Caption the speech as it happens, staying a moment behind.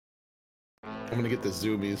I'm gonna get the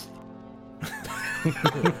zoomies.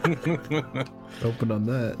 Open on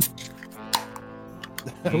that.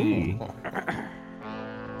 Ooh.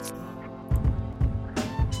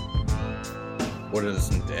 What is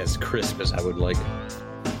as crisp as I would like it?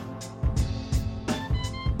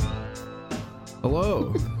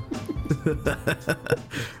 Hello.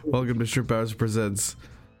 Welcome to Shrimp Hours presents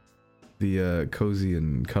the cozy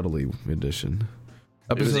and cuddly edition.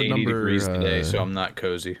 It was 80 Episode degrees number today, so I'm not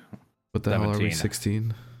cozy. What the hell are we? 17.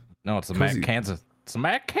 16? No, it's the Cozy. Mac Kansas. It's the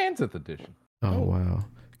Mac Kansas edition. Oh wow.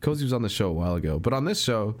 Cozy was on the show a while ago, but on this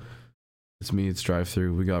show, it's me. It's Drive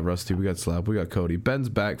Through. We got Rusty. We got Slap. We got Cody. Ben's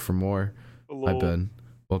back for more. Hello. Hi Ben.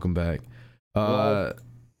 Welcome back. I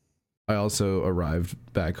also arrived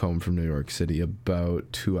back home from New York City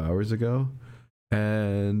about 2 hours ago,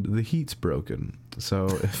 and the heat's broken. So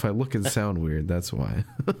if I look and sound weird, that's why.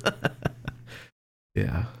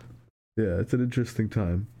 Yeah, it's an interesting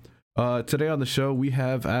time. Today on the show, we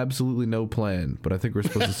have absolutely no plan, but I think we're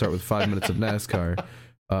supposed to start with 5 minutes of NASCAR,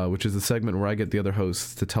 which is the segment where I get the other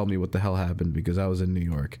hosts to tell me what the hell happened because I was in New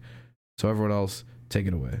York. So everyone else, take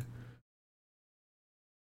it away.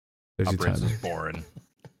 There's your Operates time. is boring.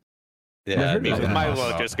 Yeah, heard We about that. might as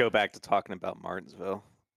well just go back to talking about Martinsville.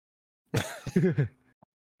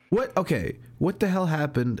 What? Okay, what the hell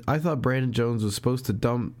happened? I thought Brandon Jones was supposed to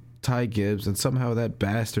dump Ty Gibbs, and somehow that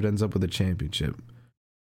bastard ends up with a championship.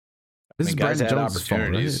 This is guys Brandon had Jones' fault, right?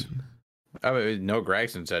 opportunities. I mean, Noah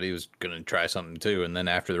Gragson said he was going to try something too, and then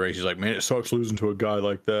after the race, he's like, "Man, it sucks losing to a guy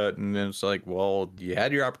like that." And then it's like, "Well, you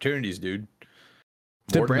had your opportunities, dude."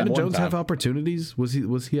 Did More than Brandon one Jones time. have opportunities? Was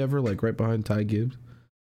he ever like right behind Ty Gibbs?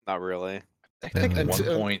 Not really. I think at Until-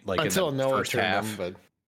 one point, like Until in the Noah first turned half, him, but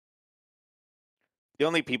The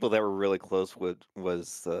only people that were really close with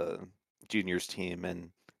was Junior's team, and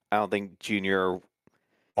I don't think Junior.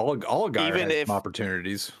 all a guy Even had if- some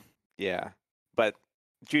opportunities. Yeah, but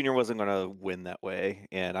Junior wasn't going to win that way,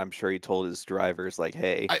 and I'm sure he told his drivers like,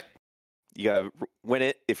 "Hey, you gotta win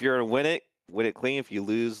it. If you're gonna win it clean. If you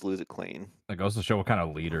lose it clean." It goes to show what kind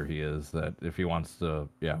of leader he is. That if he wants to,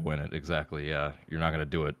 win it exactly. Yeah, you're not gonna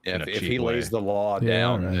do it. Yeah, in if a if cheap he way. lays the law Yeah,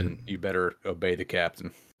 down, right. then you better obey the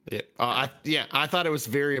captain. yeah, I thought it was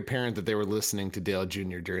very apparent that they were listening to Dale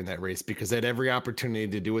Jr. during that race because they had every opportunity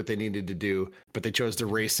to do what they needed to do, but they chose to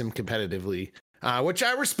race him competitively, which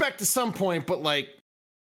I respect to some point. But like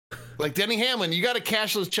Denny Hamlin, you got to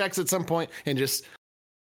cash those checks at some point and just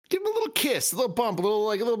give him a little kiss, a little bump, a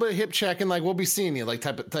little bit of hip check, and like we'll be seeing you, like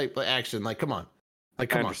type of action. Like come on, I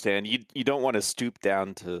come on. understand. You don't want to stoop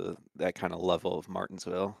down to that kind of level of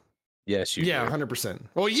Martinsville. Yes, you. Yeah, do. 100%.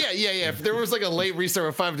 Well, yeah. If there was like a late restart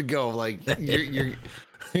with 5 to go, like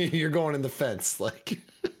you're going in the fence, like.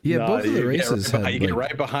 Yeah, No, both of the you get races right- had you get like,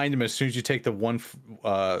 right behind him as soon as you take the one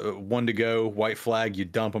to go white flag. You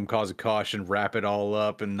dump him, cause a caution, wrap it all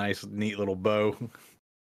up in nice, neat little bow,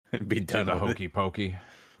 and be do done the with it. hokey pokey.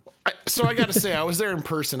 So I got to say, I was there in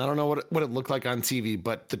person. I don't know what it looked like on TV,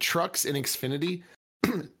 but the trucks in Xfinity,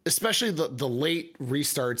 especially the late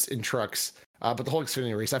restarts in trucks, but the whole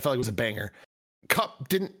Xfinity race, I felt like it was a banger. Cup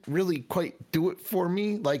didn't really quite do it for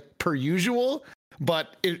me, like per usual,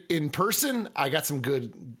 but in person, I got some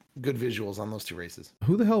good visuals on those two races.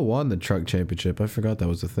 who the hell won the truck championship? I forgot that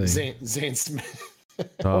was a thing. Zane Smith. Oh,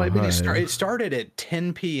 Well, I mean, hi. it started at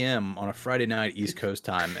 10 p.m. on a Friday night East Coast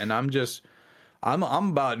time, and I'm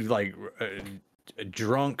about like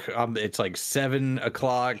drunk. It's like 7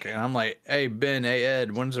 o'clock, and I'm like, "Hey Ben, hey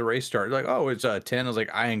Ed, when's the race start?" Like, "Oh, it's 10." I was like,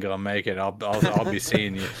 "I ain't gonna make it. I'll be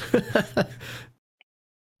seeing you."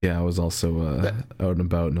 Yeah, I was also out and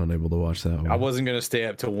about and unable to watch that one. I wasn't gonna stay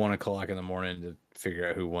up till 1 o'clock in the morning to figure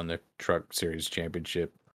out who won the Truck Series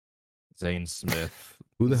championship. Zane Smith.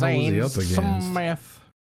 Who the hell was he Zane up against? Smith.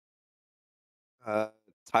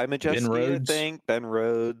 Ty Majeski, I Rhodes? think. Ben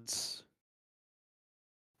Rhodes.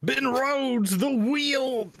 Ben Rhodes, the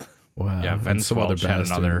wheel. Wow. Yeah, and Vince some other Welch had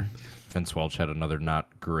bastard. another. Vince Welch had another not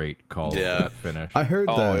great call Yeah. finish. I heard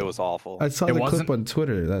Oh, that. it was awful. I saw It the wasn't- clip on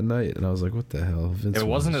Twitter that night, and I was like, "What the hell?" Vince It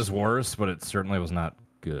wasn't Welch. his worst, but it certainly was not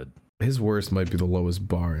good. His worst might be the lowest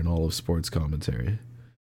bar in all of sports commentary.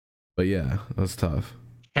 But yeah, that's tough.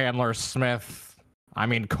 Chandler Smith. I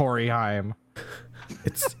mean Corey Haim.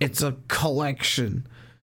 It's a collection.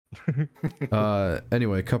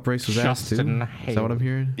 Anyway, Cup race was asked too. Justin Is that what I'm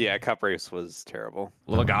hearing? Yeah, Cup race was terrible.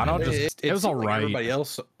 Logano it was seemed all like right. Everybody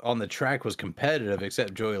else on the track was competitive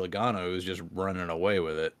except Joey Logano, who was just running away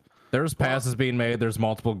with it. There's passes being made. There's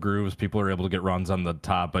multiple grooves. People are able to get runs on the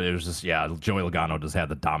top, but it was just, Joey Logano just had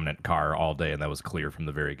the dominant car all day, and that was clear from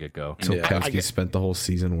the very get-go. So Yeah. Kevsky spent the whole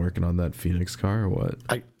season working on that Phoenix car, or what?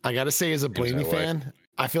 I gotta say, as a Blaney that way. fan,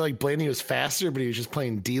 I feel like Blaney was faster, but he was just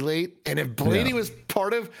playing D-late. And if Blaney was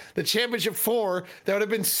part of the championship 4, that would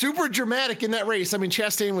have been super dramatic in that race. I mean,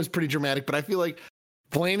 Chastain was pretty dramatic, but I feel like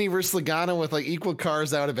Blaney versus Logano with like equal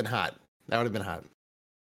cars, that would have been hot.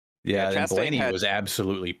 Yeah, and Chastain Blaney was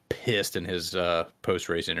absolutely pissed in his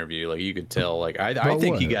post-race interview. Like you could tell. Like I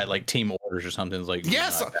think he got like team orders or something. It's like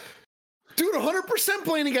yes, dude, 100%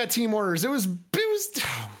 Blaney got team orders. It was,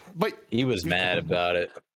 but he was mad about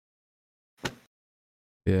it.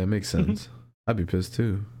 Yeah, it makes sense. I'd be pissed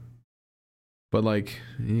too. But like,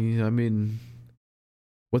 I mean,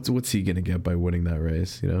 what's he gonna get by winning that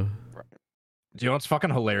race? You know. Do you know what's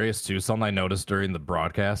fucking hilarious too? Something I noticed during the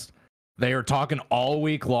broadcast. They were talking all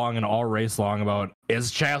week long and all race long about,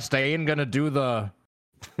 is Chastain gonna do the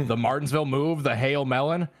Martinsville move, the Hail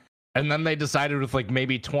Melon? And then they decided with like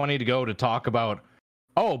maybe 20 to go to talk about,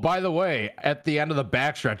 oh, by the way, at the end of the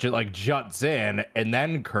backstretch, it like juts in and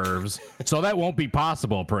then curves. So that won't be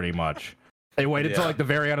possible pretty much. They waited till like the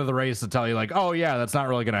very end of the race to tell you like, oh yeah, that's not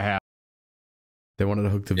really gonna happen. They wanted to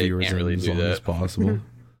hook the viewers in as long as possible.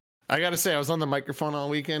 I gotta say, I was on the microphone all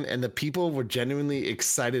weekend, and the people were genuinely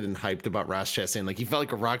excited and hyped about Ross Chastain. Like, he felt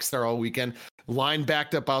like a rock star all weekend. Line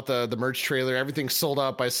backed up out the merch trailer. Everything sold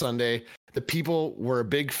out by Sunday. The people were a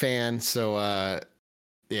big fan. So,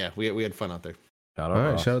 yeah, we had fun out there. All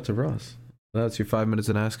right, shout out to Ross. That's your 5 minutes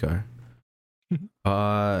in NASCAR.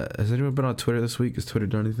 Has anyone been on Twitter this week? Has Twitter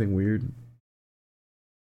done anything weird?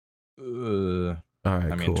 All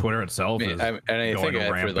right, I mean, Twitter itself is going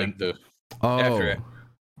rampant.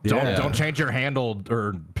 Don't change your handle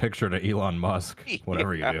or picture to Elon Musk.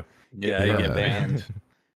 Whatever you do. Yeah, you get banned.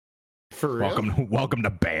 For real? Welcome to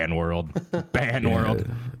Ban World. Ban World.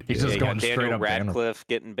 He's just going straight Daniel up. Radcliffe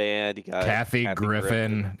getting banned. You got Kathy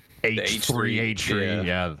Griffin. H3.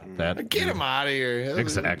 Yeah, that. Get him out of here.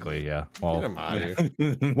 Exactly. Yeah. Well, get him out of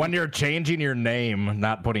here. When you're changing your name,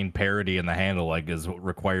 not putting parody in the handle like is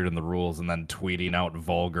required in the rules, and then tweeting out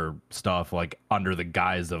vulgar stuff like under the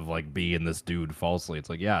guise of like being this dude falsely,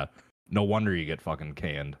 it's like, yeah, no wonder you get fucking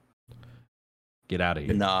canned. Get out of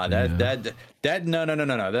here. Nah, no.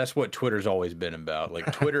 That's what Twitter's always been about.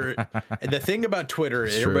 Like Twitter, the thing about Twitter,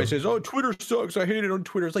 everybody says, "Oh, Twitter sucks. I hate it on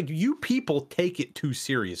Twitter." It's like you people take it too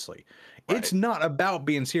seriously. Right. It's not about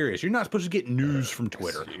being serious. You're not supposed to get news from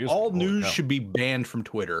Twitter. All news should be banned from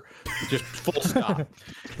Twitter. Just full stop.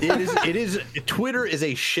 It is. Twitter is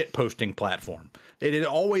a shit posting platform. It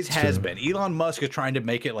always has been. Elon Musk is trying to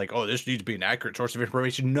make it like, oh, this needs to be an accurate source of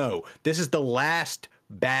information. No, this is the last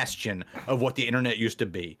bastion of what the internet used to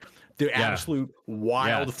be. The absolute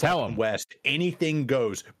wild fucking west. Anything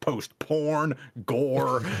goes. Post porn,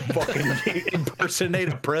 gore, fucking impersonate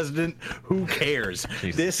a president. Who cares?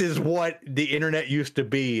 Jesus. This is what the internet used to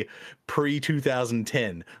be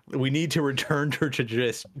pre-2010. We need to return to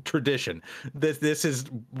tradition. This is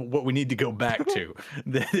what we need to go back to.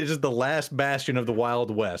 This is the last bastion of the Wild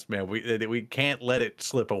West, man. We can't let it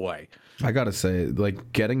slip away. I gotta say,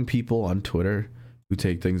 like, getting people on Twitter who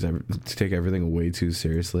take everything way too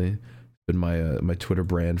seriously. Been my Twitter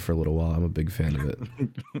brand for a little while. I'm a big fan of it.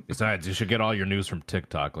 Besides, you should get all your news from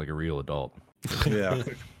TikTok like a real adult. Yeah.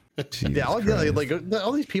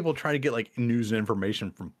 All these people try to get like news and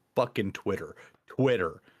information from fucking Twitter,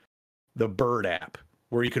 the Bird app,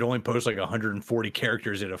 where you could only post like 140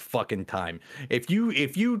 characters at a fucking time. If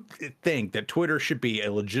you think that Twitter should be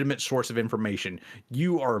a legitimate source of information,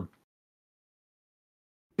 you are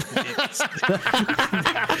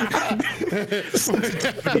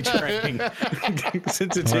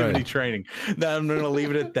sensitivity training. Now I'm gonna leave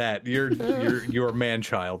it at that. You're a man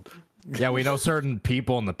child. Yeah, we know certain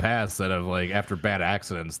people in the past that have, like, after bad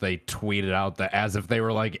accidents, they tweeted out that as if they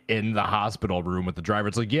were like in the hospital room with the driver.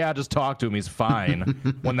 It's like, yeah, just talk to him, he's fine.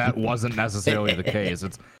 When that wasn't necessarily the case.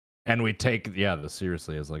 And we take this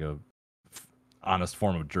seriously as like a honest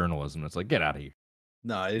form of journalism. It's like, get out of here.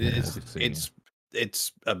 No,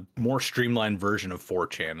 it's a more streamlined version of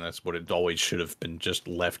 4chan. That's what it always should have been, just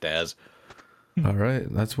left as. All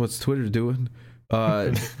right, that's what's Twitter doing.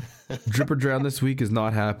 Drip or Drown this week is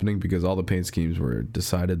not happening because all the paint schemes were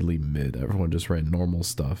decidedly mid. Everyone just ran normal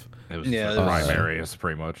stuff. It was primaries,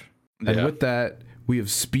 pretty much. And with that, we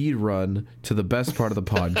have speed run to the best part of the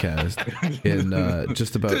podcast in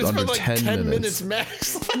just about under like 10 minutes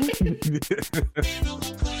max.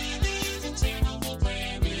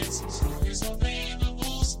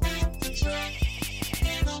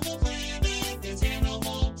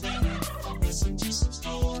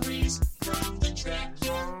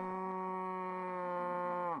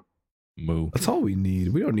 Moo. That's all we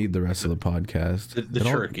need. We don't need the rest of the podcast. The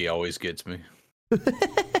turkey always gets me.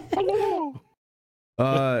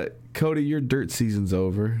 Cody, your dirt season's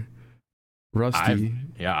over. Rusty.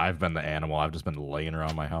 I've been the animal. I've just been laying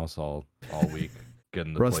around my house all week,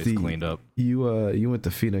 getting the Rusty, place cleaned up. You went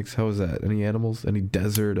to Phoenix. How was that? Any animals? Any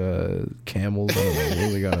desert camels? I don't know. What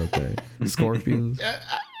do they got out there? Scorpions?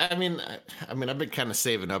 I mean, I've been kind of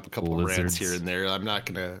saving up a couple of rants here and there. I'm not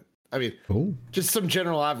gonna. I mean, just some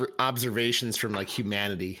general observations from like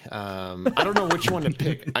humanity. I don't know which one to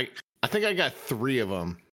pick. I think I got 3 of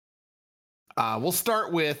them. We'll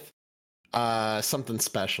start with something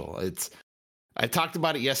special. I talked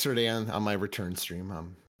about it yesterday on my return stream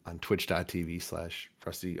on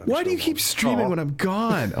twitch.tv/Rusty. Why do you keep streaming when I'm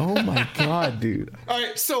gone? Oh my god, dude. All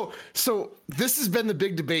right, so this has been the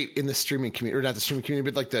big debate in the streaming community, or not the streaming community,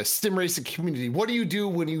 but like the sim racing community. What do you do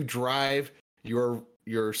when you drive your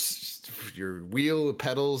wheel,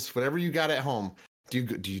 pedals, whatever you got at home? Do you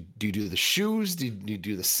do the shoes? Do you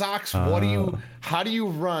do the socks? How do you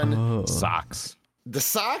run Socks? The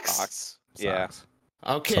socks? Socks. Yeah.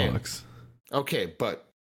 Okay. Socks. Okay, but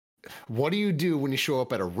what do you do when you show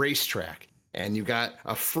up at a racetrack and you got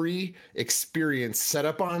a free experience set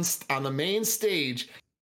up on the main stage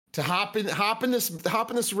to hop in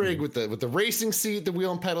this rig with the racing seat, the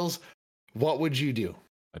wheel and pedals? What would you do?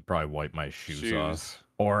 I'd probably wipe my shoes off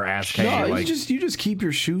or ask No, Katie, you just keep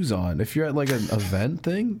your shoes on if you're at like an event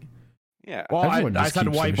thing. Yeah. Well, Everyone I just said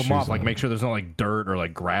keeps wipe their them off, shoes like on. make sure there's no like dirt or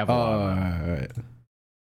like gravel on them. All right.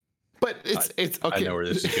 But it's okay. I know where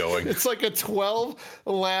this is going. It's like a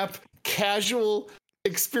 12-lap casual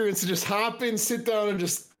experience to just hop in, sit down, and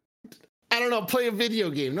just, I don't know, play a video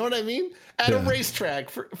game. Know what I mean? At a racetrack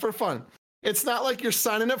for fun. It's not like you're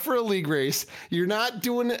signing up for a league race. You're not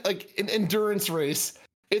doing like an endurance race.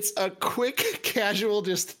 It's a quick, casual,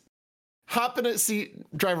 just hop in a seat,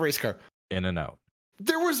 drive a race car. In and out.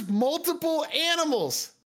 There was multiple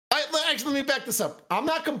animals. Actually, let me back this up. I'm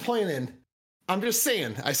not complaining. I'm just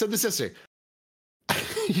saying. I said this yesterday.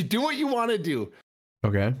 You do what you want to do.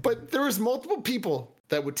 Okay. But there was multiple people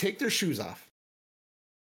that would take their shoes off.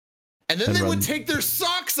 And then they would take their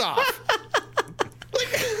socks off.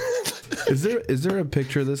 Is there a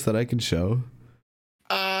picture of this that I can show?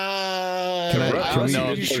 You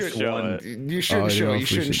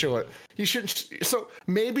shouldn't show it. You shouldn't. So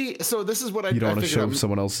maybe. So this is what I. You don't want to show out.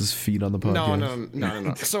 someone else's feet on the podcast.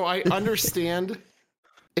 No. So I understand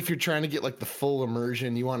if you're trying to get like the full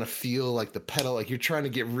immersion, you want to feel like the pedal, like you're trying to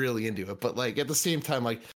get really into it. But like at the same time,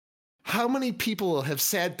 like how many people have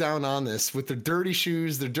sat down on this with their dirty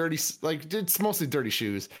shoes, their dirty, like it's mostly dirty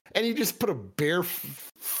shoes, and you just put a bare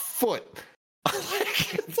foot.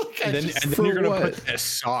 And then you're gonna put that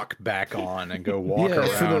sock back on and go walk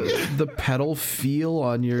around. For the pedal feel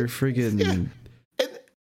on your friggin' and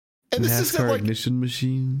this is NASCAR like ignition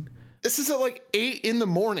machine. This is at like 8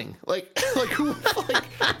 a.m. Like who? Like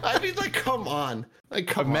I mean, like come on, like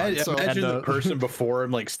come on. So, imagine the person before him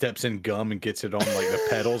like steps in gum and gets it on like the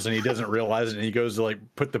pedals, and he doesn't realize it, and he goes to like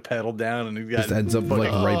put the pedal down, and he just ends up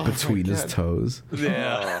like right between his toes.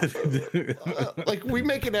 Yeah. Like we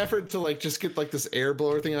make an effort to like just get like this air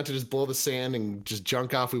blower thing out to just blow the sand and just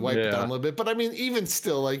junk off. We wipe it down a little bit, but I mean, even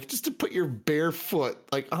still, like just to put your bare foot,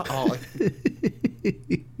 like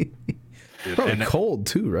Probably cold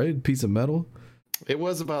too, right? Piece of metal. It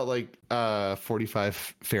was about like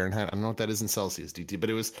 45 Fahrenheit. I don't know what that is in Celsius, DT, but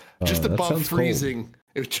it was just above freezing. Cold.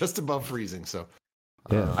 It was just above freezing. So,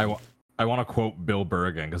 yeah. I want to quote Bill Burr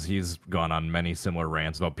again because he's gone on many similar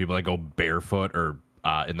rants about people that go barefoot or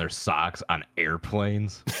in their socks on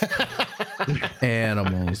airplanes.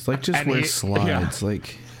 Animals, like just wear slides,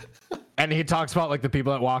 like. And he talks about like the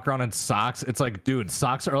people that walk around in socks. It's like, dude,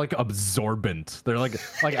 socks are like absorbent. They're like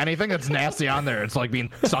anything that's nasty on there, it's like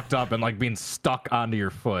being sucked up and like being stuck onto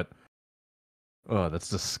your foot. Oh, that's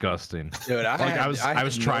disgusting. Dude, I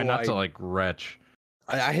was trying not to like retch.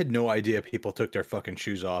 I had no idea people took their fucking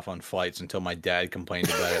shoes off on flights until my dad complained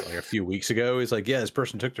about it like a few weeks ago. He's like, yeah, this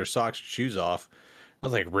person took their socks and shoes off. I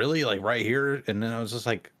was like, really? Like right here? And then I was just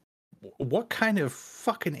like, what kind of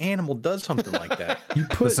fucking animal does something like that?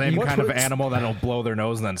 The same kind of animal that'll blow their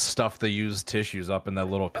nose and then stuff the used tissues up in that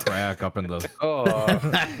little crack up in the. Oh,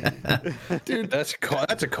 dude, that's a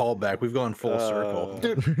callback. We've gone full circle,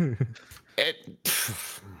 dude.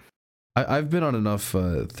 I've been on enough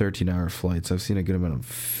 13-hour flights. I've seen a good amount of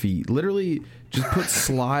feet. Literally, just put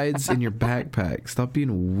slides in your backpack. Stop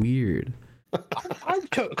being weird. I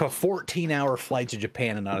took a 14-hour flight to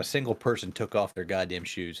Japan and not a single person took off their goddamn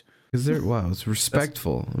shoes. Because it's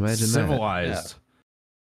respectful. Imagine civilized.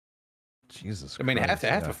 That. Jesus. I mean, half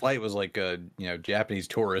the flight was like Japanese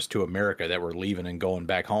tourists to America that were leaving and going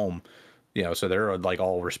back home. So they're like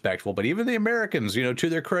all respectful. But even the Americans, to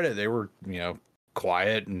their credit, they were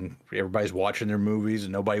quiet and everybody's watching their movies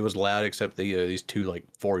and nobody was loud except these two like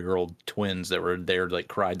 4-year-old twins that were there, like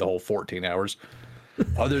cried the whole 14 hours.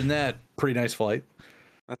 Other than that, pretty nice flight.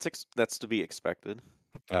 That's to be expected.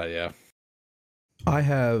 Yeah. I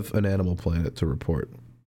have an Animal Planet to report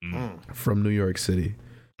from New York City.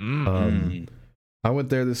 I went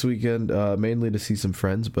there this weekend mainly to see some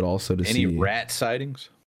friends, but also to see any rat sightings.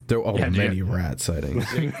 There are many rat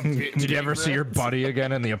sightings. Did you ever see your buddy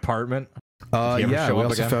again in the apartment? Yeah, we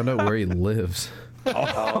also found out where he lives.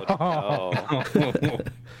 Oh no.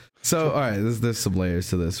 So, all right, there's some layers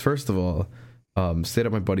to this. First of all, stayed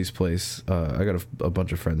at my buddy's place. I got a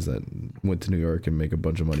bunch of friends that went to New York and make a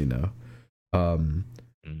bunch of money now.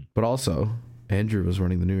 But also, Andrew was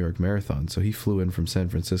running the New York Marathon, so he flew in from San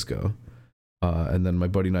Francisco. And then my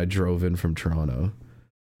buddy and I drove in from Toronto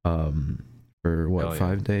for,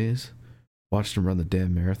 5 days? Watched him run the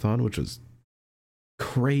damn marathon, which was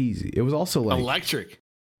crazy. It was also like... electric.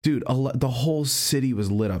 Dude, the whole city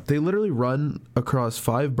was lit up. They literally run across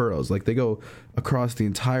 5 boroughs. Like, they go across the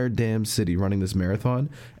entire damn city running this marathon,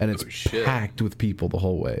 and it's packed with people the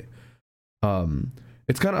whole way.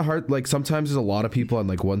 It's kind of hard. Like, sometimes there's a lot of people on,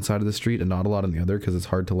 like, one side of the street and not a lot on the other, because it's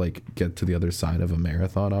hard to, like, get to the other side of a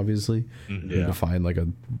marathon, obviously. Yeah. To find, like,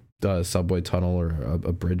 a subway tunnel or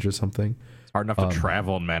a bridge or something. It's hard enough to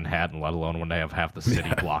travel in Manhattan, let alone when they have half the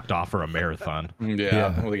city blocked off for a marathon.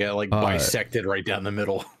 Yeah. We got, like, bisected right down the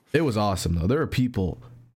middle. It was awesome, though. There were people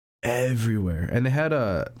everywhere. And they had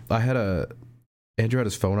Andrew had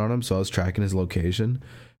his phone on him, so I was tracking his location.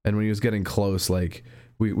 And when he was getting close, like,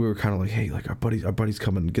 we were kind of like, hey, like, our buddy's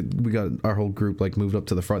coming. We got our whole group, like, moved up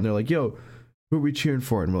to the front. And they're like, yo, who are we cheering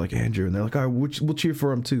for? And we're like, Andrew. And they're like, all right, we'll cheer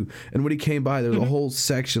for him, too. And when he came by, there was a whole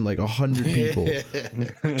section, like, 100 people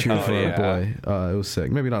cheering for our boy. It was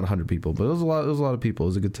sick. Maybe not 100 people, but it was a lot of people. It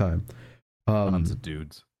was a good time. Tons of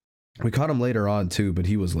dudes. We caught him later on, too, but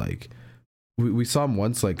he was, like... We saw him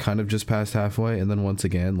once, like, kind of just past halfway, and then once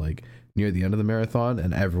again, like, near the end of the marathon,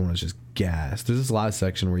 and everyone was just gassed. There's this last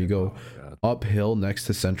section where you go uphill next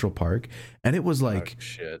to Central Park, and it was like...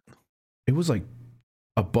 It was, like,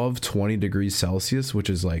 above 20 degrees Celsius, which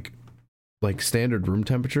is, like standard room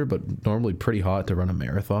temperature, but normally pretty hot to run a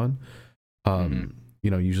marathon. You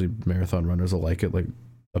know, usually marathon runners will like it, like,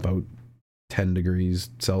 about 10 degrees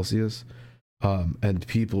Celsius. And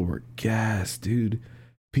people were gassed, dude.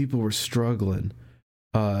 People were struggling.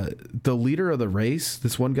 The leader of the race,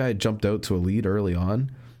 this one guy jumped out to a lead early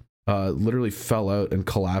on, literally fell out and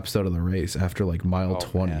collapsed out of the race after like mile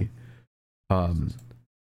 20. Man.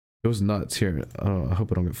 It was nuts. Here, I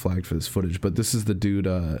hope I don't get flagged for this footage, but this is the dude.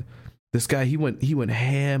 This guy, he went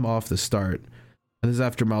ham off the start, and this is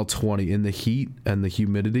after mile 20 in the heat and the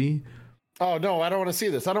humidity. Oh no, I don't want to see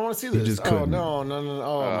this. I don't want to see this. Just couldn't. Oh no.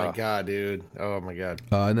 Oh my god, dude. Oh my god.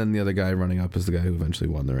 And then the other guy running up is the guy who eventually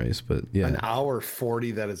won the race. But yeah, an hour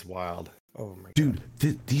 40. That is wild. Oh my god,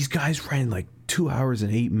 dude. These guys ran like 2 hours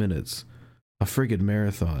and 8 minutes, a friggin'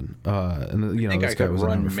 marathon. And you know, this guy was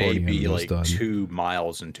run an hour 40 maybe and like done. 2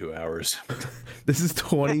 miles in 2 hours. This is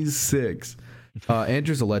 26.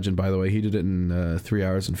 Andrew's a legend, by the way. He did it in 3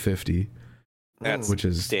 hours and 50. Which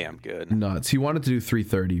is damn good. Nuts. He wanted to do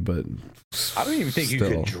 3:30, but I don't even think you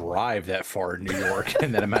could drive that far in New York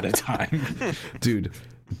in that amount of time. Dude,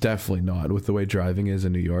 definitely not with the way driving is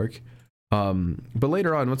in New York. But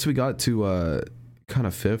later on, once we got to kind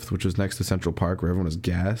of 5th, which was next to Central Park, where everyone was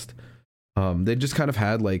gassed, they just kind of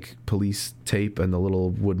had like police tape and the little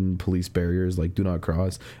wooden police barriers, like do not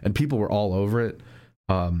cross, and people were all over it.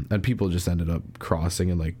 And people just ended up crossing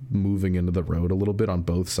and like moving into the road a little bit on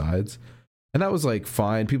both sides. And that was like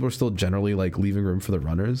fine. People are still generally like leaving room for the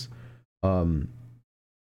runners.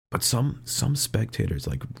 But some spectators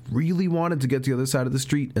like really wanted to get to the other side of the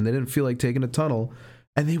street and they didn't feel like taking a tunnel.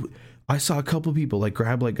 And I saw a couple people like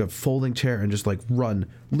grab like a folding chair and just like run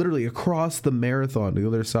literally across the marathon to the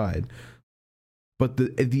other side. But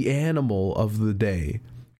the animal of the day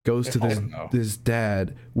goes to this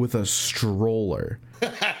dad with a stroller.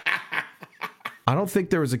 I don't think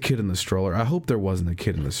there was a kid in the stroller. I hope there wasn't a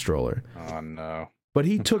kid in the stroller. Oh, no. But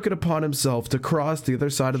he took it upon himself to cross the other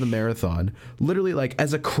side of the marathon, literally like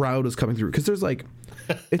as a crowd was coming through. Because there's like,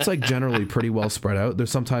 it's like generally pretty well spread out.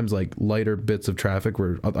 There's sometimes like lighter bits of traffic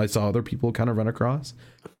where I saw other people kind of run across.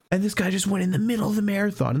 And this guy just went in the middle of the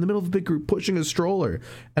marathon, in the middle of a big group, pushing a stroller.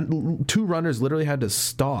 And 2 runners literally had to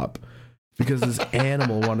stop because this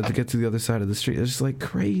animal wanted to get to the other side of the street. It's just like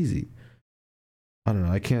crazy. I don't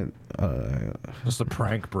know. I can't. Just a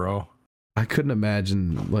prank, bro. I couldn't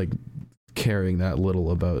imagine like caring that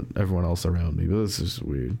little about everyone else around me. But this is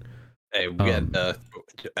weird. Hey, we had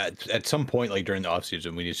at some point, like during the off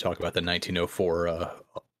season, we need to talk about the 1904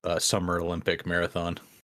 Summer Olympic marathon.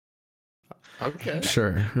 Okay.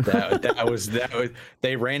 Sure. That was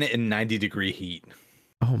they ran it in 90-degree heat.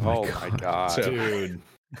 Oh Oh my my god. god.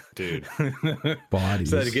 Dude. Bodies.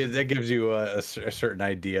 So that gives you a certain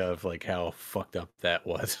idea of like how fucked up that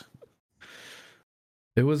was.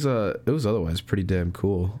 It was otherwise pretty damn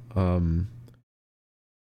cool.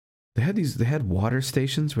 They had water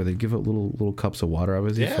stations where they'd give out little cups of water,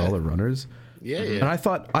 obviously, for all the runners. Yeah. And I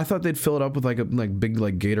thought they'd fill it up with like big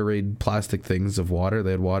like Gatorade plastic things of water.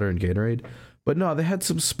 They had water and Gatorade. But no, they had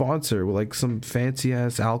some sponsor with like some fancy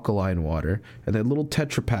ass alkaline water, and they had little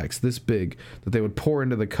Tetra packs this big that they would pour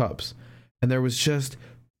into the cups. And there was just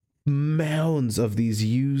mounds of these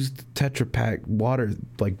used Tetra Pak water,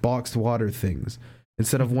 like boxed water things,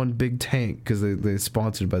 instead of one big tank, because they're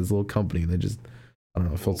sponsored by this little company. And they just, I don't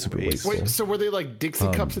know, it felt super wasteful. Wait, so were they like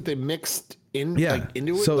Dixie cups that they mixed in like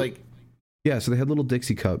into it? So, like yeah, so they had little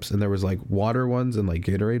Dixie cups, and there was like water ones and like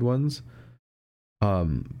Gatorade ones.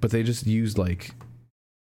 But they just used like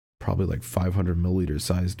probably like 500 milliliter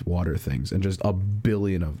sized water things, and just a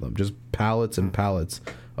billion of them, just pallets and pallets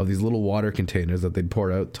of these little water containers that they'd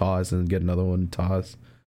pour out, toss, and get another one, toss.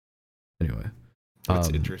 Anyway, that's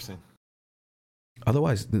interesting.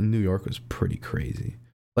 Otherwise, New York was pretty crazy.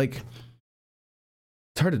 Like,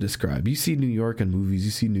 it's hard to describe. You see New York on movies,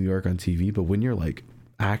 you see New York on TV, but when you're like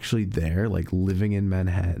actually there, like living in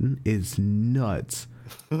Manhattan, it's nuts.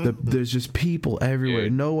 There's just people everywhere.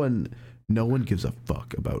 Dude. No one gives a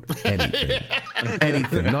fuck about anything.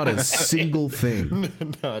 Anything. Not a single thing.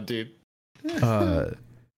 No, dude.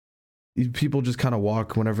 People just kind of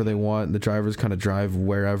walk whenever they want. The drivers kind of drive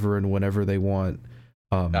wherever and whenever they want.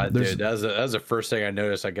 Dude, that was the first thing I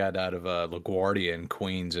noticed. I got out of LaGuardia in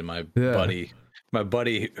Queens, and my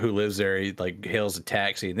buddy who lives there, he like hails a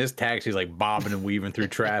taxi, and this taxi's like bobbing and weaving through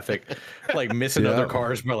traffic, like missing other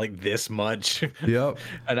cars by like this much. Yep.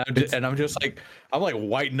 And I'm just like, I'm like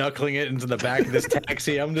white knuckling it into the back of this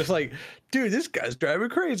taxi. I'm just like, dude, this guy's driving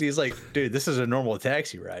crazy. He's like, dude, this is a normal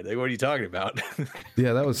taxi ride. Like, what are you talking about?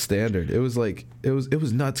 Yeah, that was standard. It was like it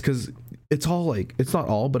was nuts, because it's all like, it's not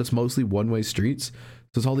all, but it's mostly one-way streets.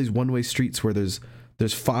 So it's all these one-way streets where there's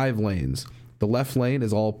 5 lanes. The left lane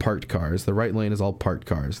is all parked cars. The right lane is all parked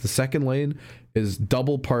cars. The second lane is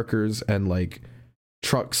double parkers and like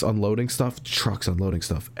trucks unloading stuff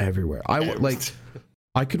everywhere.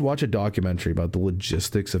 I could watch a documentary about the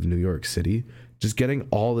logistics of New York City. Just getting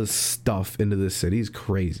all this stuff into this city is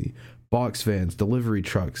crazy. Box vans, delivery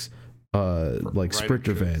trucks, like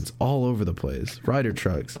Sprinter vans, all over the place. Rider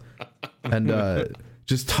trucks, and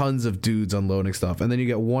just tons of dudes unloading stuff. And then you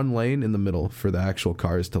get one lane in the middle for the actual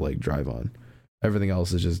cars to like drive on. Everything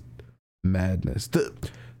else is just madness.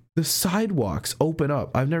 The sidewalks open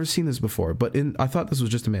up. I've never seen this before, but I thought this was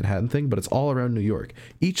just a Manhattan thing, but it's all around New York.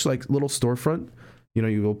 Each like little storefront,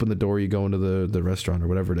 you open the door, you go into the restaurant or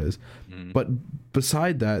whatever it is. But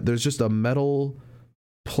beside that, there's just a metal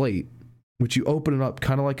plate, which you open it up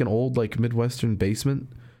kind of like an old like Midwestern basement,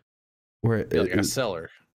 where like a cellar.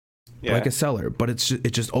 Yeah. Like a cellar, but it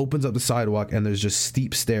just opens up the sidewalk, and there's just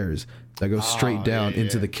steep stairs that go straight down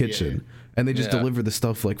into the kitchen, and they just deliver the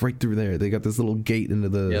stuff like right through there. They got this little gate into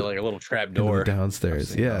the like a little trap door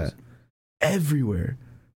downstairs. Yeah, everywhere,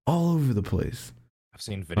 all over the place. I've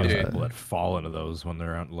seen videos of people that fall into those when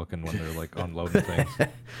they're out looking, when they're like unloading things.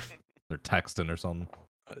 They're texting or something.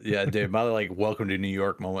 Yeah, dude, my like welcome to New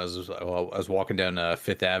York moment was I was walking down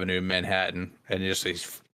Fifth Avenue in Manhattan, and just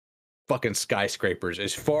these fucking skyscrapers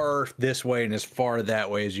as far this way and as far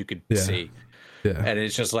that way as you could see. Yeah. And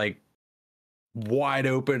it's just like wide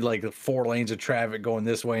open, like 4 lanes of traffic going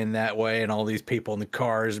this way and that way, and all these people in the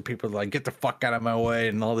cars, and people are like, get the fuck out of my way,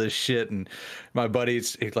 and all this shit. And my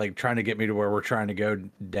buddy's like trying to get me to where we're trying to go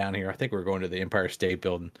down here. I think we're going to the Empire State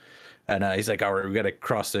Building. And he's like, all right, we got to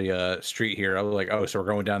cross the street here. I was like, oh, so we're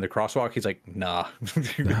going down the crosswalk? He's like, nah.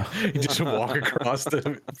 You just walk across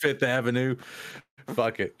the Fifth Avenue.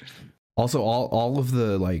 Fuck it. Also, all of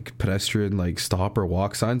the like pedestrian like stop or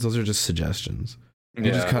walk signs, those are just suggestions.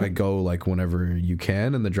 You just kind of go like whenever you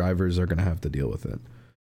can, and the drivers are gonna have to deal with it.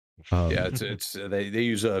 It's they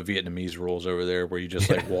use Vietnamese rules over there, where you just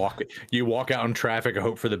like walk out in traffic and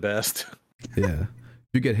hope for the best. Yeah, if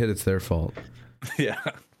you get hit, it's their fault. Yeah.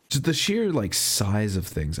 Just the sheer like size of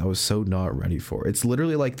things, I was so not ready for. It's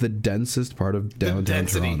literally like the densest part of downtown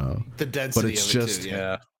Toronto. The density, but it's just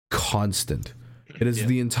too, constant. It is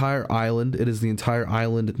the entire island. It is the entire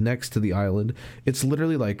island next to the island. It's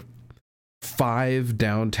literally like 5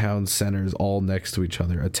 downtown centers all next to each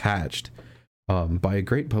other, attached by a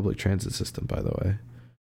great public transit system, by the way.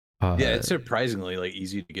 It's surprisingly like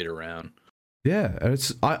easy to get around. Yeah,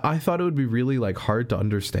 and I thought it would be really like hard to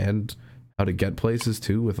understand how to get places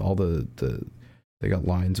too, with all the they got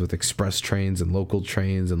lines with express trains and local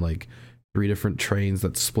trains and like 3 different trains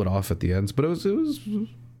that split off at the ends. But it was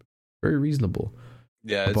very reasonable.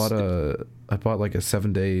 Yeah, I bought like a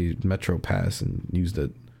 7-day metro pass and used it.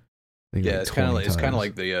 Yeah, like it's kind of times.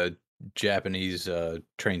 like the Japanese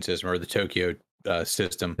train system or the Tokyo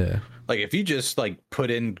system. Yeah. Like if you just like put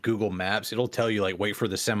in Google Maps, it'll tell you like wait for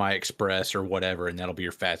the semi express or whatever, and that'll be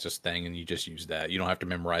your fastest thing, and you just use that. You don't have to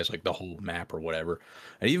memorize like the whole map or whatever.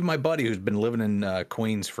 And even my buddy who's been living in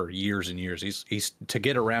Queens for years and years, he's to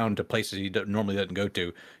get around to places he normally doesn't go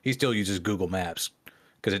to, he still uses Google Maps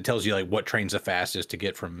because it tells you like what train's the fastest to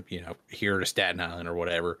get from here to Staten Island or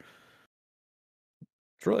whatever.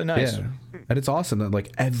 It's really nice. Yeah. And it's awesome that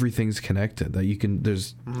like everything's connected, that you can,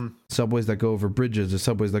 there's subways that go over bridges, there's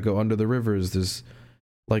subways that go under the rivers, there's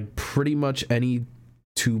like pretty much any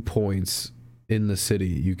 2 points in the city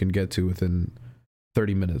you can get to within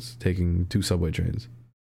 30 minutes taking 2 subway trains.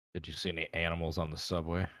 Did you see any animals on the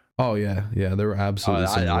subway? Oh yeah, there were absolutely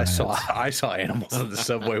some I rats. saw animals on the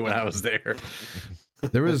subway when I was there.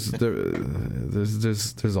 There's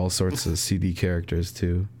all sorts of CD characters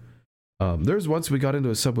too. There's once we got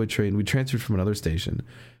into a subway train, we transferred from another station,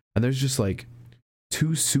 and there's just like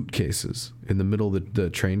 2 suitcases in the middle of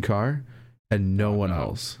the train car and no one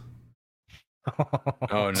else.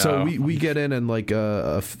 Oh no. So we get in, and like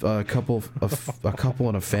a couple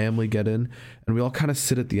and a family get in, and we all kind of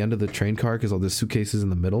sit at the end of the train car because all the suitcases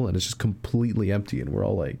in the middle, and it's just completely empty, and we're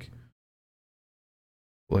all like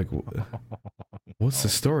what's the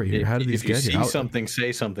story here? How did these get here? If you see something,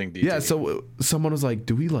 say something. DJ. Yeah, so someone was like,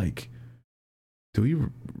 do we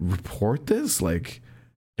report this? Like,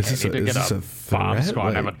 is this need to get a bomb threat? squad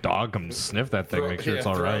and Like, have a dog come sniff that thing, make sure it's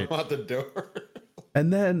all right. Out the door.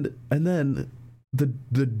 and then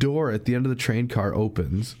the door at the end of the train car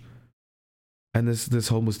opens, and this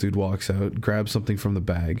homeless dude walks out, grabs something from the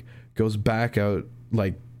bag, goes back out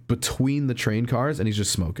like between the train cars, and he's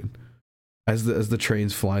just smoking. As the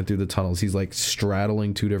train's flying through the tunnels, he's like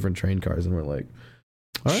straddling 2 different train cars, and we're like,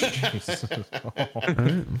 all right. All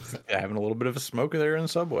right. Yeah, having a little bit of a smoke there in the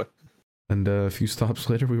subway. And a few stops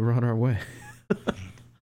later, we were on our way.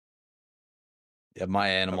 Yeah, my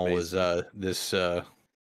animal was this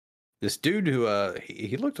dude who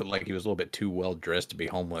he looked like he was a little bit too well dressed to be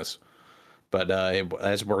homeless. But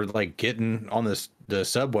as we're like getting on the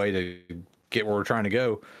subway to get where we're trying to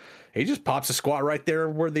go, he just pops a squat right there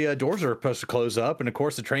where the doors are supposed to close up, and of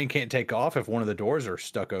course the train can't take off if one of the doors are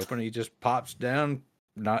stuck open. He just pops down,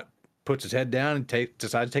 puts his head down, and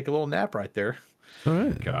decides to take a little nap right there. All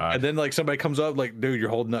right. God. And then like somebody comes up like, dude, you're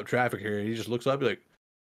holding up traffic here. And he just looks up, like,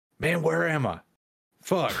 man, where am I?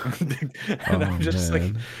 Fuck. And I'm just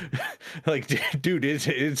like, dude,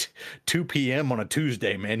 it's 2 p.m. on a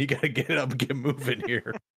Tuesday, man. You gotta get up and get moving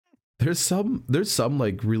here. There's some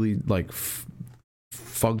like really like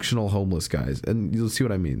functional homeless guys, and you'll see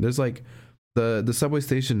what I mean. There's like the subway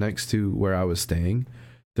station next to where I was staying.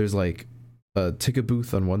 There's like a ticket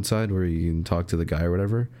booth on one side where you can talk to the guy or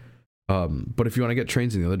whatever. But if you want to get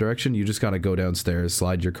trains in the other direction, you just gotta go downstairs,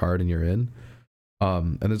 slide your card, and you're in.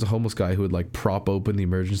 And there's a homeless guy who would like prop open the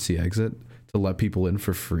emergency exit to let people in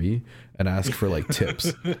for free and ask for like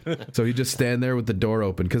tips. So he'd just stand there with the door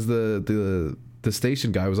open because the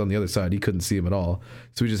station guy was on the other side. He couldn't see him at all.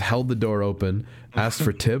 So he just held the door open, asked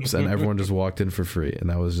for tips, and everyone just walked in for free. And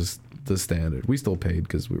that was just the standard. We still paid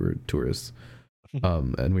because we were tourists.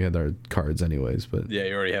 And we had our cards anyways. But yeah,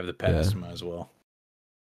 you already have the pass. Might as well.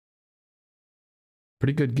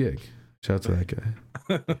 Pretty good gig. Shout out to that guy.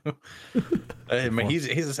 I mean,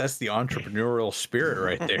 that's the entrepreneurial spirit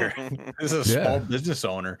right there. This is a small business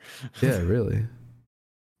owner. Yeah, really.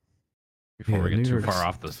 Before we get too far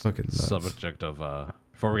off the subject of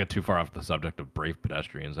brave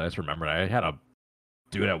pedestrians, I just remembered I had a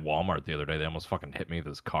dude at Walmart the other day. They almost fucking hit me with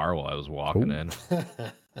his car while I was walking in.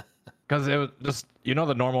 Because it was just, the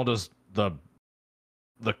normal, just the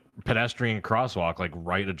pedestrian crosswalk, like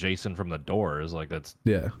right adjacent from the doors, like that's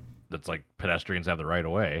like pedestrians have the right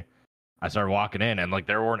of way. I started walking in, and like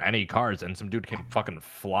there weren't any cars, and some dude came fucking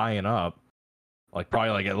flying up, like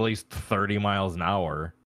probably like at least 30 miles an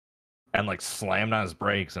hour, and like slammed on his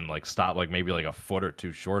brakes and like stopped like maybe like a foot or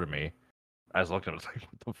two short of me. I was looking, I was like,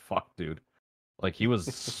 what the fuck, dude? Like he was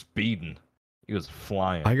speeding. He was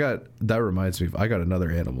flying. That reminds me, I got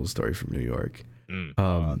another animal story from New York.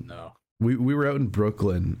 No. We were out in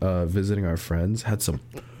Brooklyn visiting our friends. Had some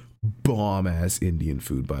bomb ass Indian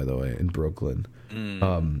food, by the way, in Brooklyn.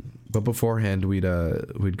 But beforehand, we'd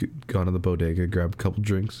gone to the bodega, grab a couple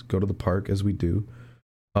drinks, go to the park as we do.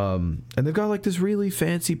 And they've got like this really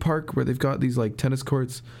fancy park where they've got these like tennis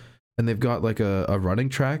courts and they've got like a running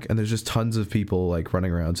track, and there's just tons of people like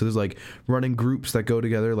running around. So there's like running groups that go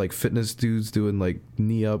together, like fitness dudes doing like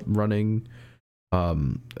knee up running,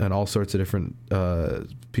 and all sorts of different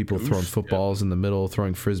people throwing footballs in the middle,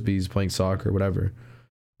 throwing frisbees, playing soccer, whatever.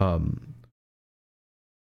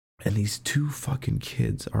 And these two fucking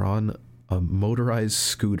kids are on a motorized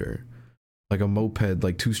scooter, like a moped,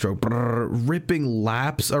 like two-stroke, ripping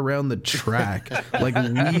laps around the track, like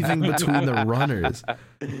weaving between the runners.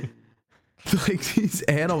 Like these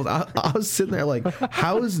animals, I was sitting there like,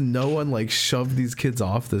 how has no one like shoved these kids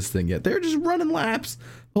off this thing yet? They're just running laps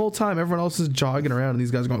the whole time. Everyone else is jogging around, and these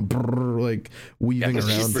guys are going like weaving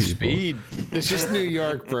around people. Speed. It's just New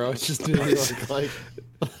York, bro. It's just New York. Like,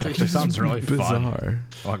 Actually, sounds really bizarre. Fun.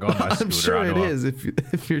 I'll go on my scooter. I'm sure it is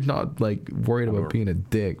if you're not like worried about being a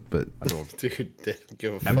dick, but dude,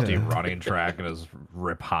 give a empty running track and just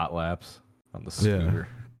rip hot laps on the scooter.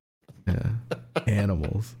 Yeah,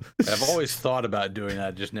 animals. I've always thought about doing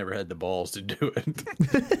that, just never had the balls to do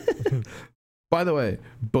it. By the way,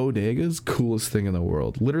 bodega's coolest thing in the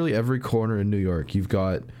world. Literally every corner in New York, you've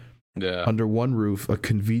got under one roof a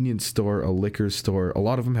convenience store, a liquor store. A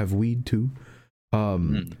lot of them have weed too.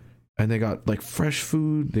 And they got like fresh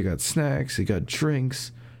food, they got snacks, they got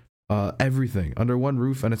drinks, everything under one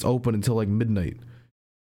roof, and it's open until like midnight.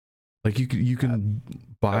 Like you can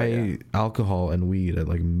buy alcohol and weed at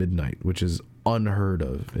like midnight, which is unheard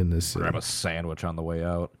of in this city. Grab a sandwich on the way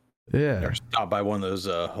out. Yeah. Or stop by one of those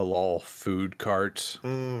halal food carts.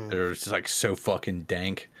 They're just like so fucking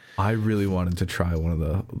dank. I really wanted to try one of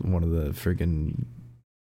the friggin'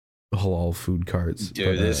 halal food carts.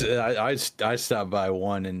 Dude, I stopped by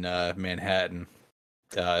one in Manhattan.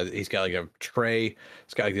 He's got like a tray.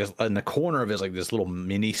 It's got like this in the corner of it is like this little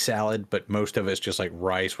mini salad, but most of it's just like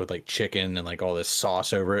rice with like chicken and like all this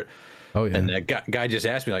sauce over it. Oh yeah. And the guy just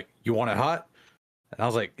asked me like, "You want it hot?" And I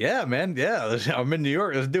was like, "Yeah, man, yeah. I'm in New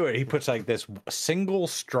York. Let's do it." He puts like this single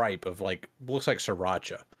stripe of like looks like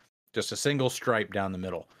sriracha, just a single stripe down the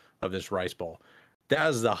middle of this rice ball. That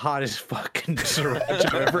was the hottest fucking sriracha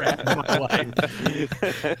I've ever had in my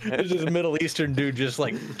life. There's this Middle Eastern dude just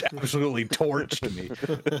like absolutely torched me.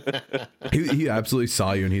 He absolutely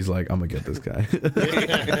saw you and he's like, I'm gonna get this guy.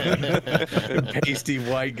 Pasty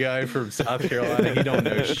white guy from South Carolina. He don't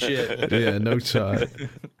know shit. Yeah, no shot.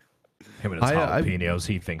 Him and his jalapenos.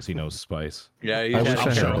 He thinks he knows spice. Yeah, he I wish had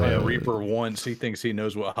I had a a- Reaper once. He thinks he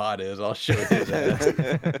knows what hot is. I'll show his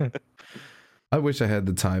ass. I wish I had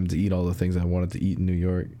the time to eat all the things I wanted to eat in New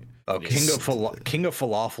York. Oh, King of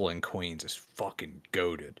Falafel in Queens is fucking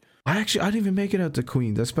goated. I didn't even make it out to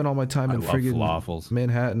Queens. I spent all my time in love friggin' falafels.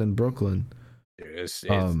 Manhattan and Brooklyn. There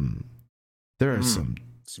are some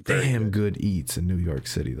damn good eats in New York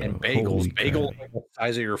City though. And bagels, Holy bagel crap. the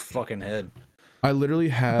size of your fucking head. I literally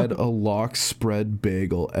had a lox spread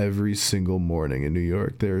bagel every single morning in New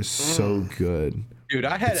York. They're so good. Dude,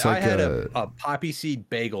 I had It's like a poppy seed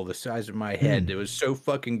bagel the size of my head. It was so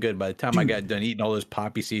fucking good. By the time I got done eating all those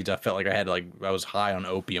poppy seeds, I felt like I was high on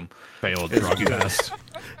opium. Failed drug test.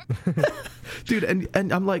 Dude, and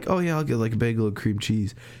I'm like, oh yeah, I'll get like a bagel and cream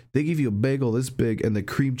cheese. They give you a bagel this big, and the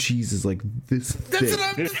cream cheese is like this thick.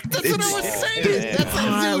 That's what I was saying. That's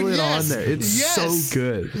Pile dude, it yes. on there. It's Yes. so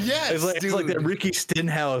good. Yes, It's like that Ricky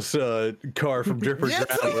Stenhouse car from Dripper Yes,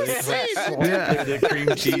 Drown. I was It's like saying. Yeah. the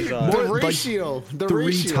cream cheese on. The More like ratio. The 3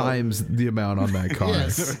 ratio. times the amount on that car.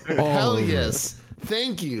 Yes. All Hell over it. yes.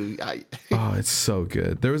 Thank you. Oh, it's so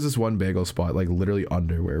good. There was this one bagel spot, like literally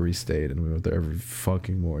under where we stayed, and we went there every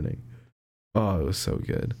fucking morning. Oh, it was so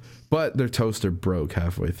good. But their toaster broke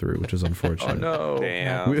halfway through, which is unfortunate. Oh no!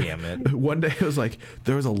 Damn. Damn it. One day it was like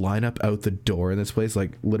there was a lineup out the door in this place,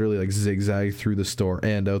 like literally like zigzag through the store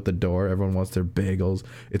and out the door. Everyone wants their bagels.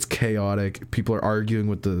 It's chaotic. People are arguing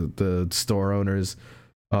with the store owners,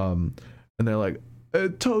 and they're like,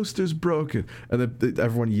 "Toaster's broken," and then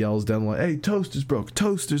everyone yells down the line, "Hey, toaster's broken!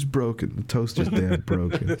 Toaster's broken! The toaster's damn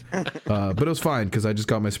broken!" But it was fine because I just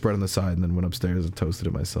got my spread on the side and then went upstairs and toasted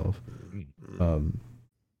it myself.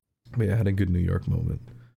 But yeah, I had a good New York moment.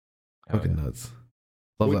 Fucking nuts.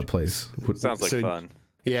 Love that place. Sounds like So- fun.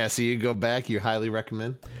 Yeah, so you go back, you highly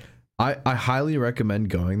recommend? I highly recommend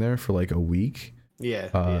going there for like a week.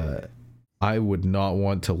 Yeah. I would not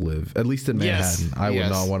want to live, at least in Yes, Manhattan. I would yes,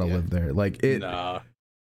 not want to yeah. live there. Like it Nah,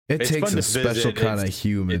 it It's takes fun a to special visit. kind of It's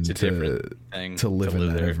human a to different thing live in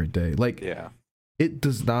that there. every day. Like Yeah. it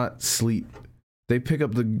does not sleep. They pick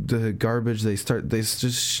up the garbage. They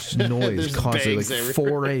just noise There's constantly, like bags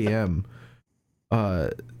 4 a.m.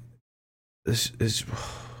 It's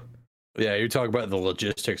Yeah, you're talking about the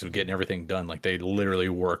logistics of getting everything done. Like they literally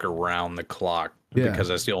work around the clock because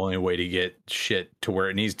that's the only way to get shit to where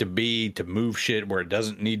it needs to be, to move shit where it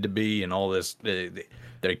doesn't need to be, and all this.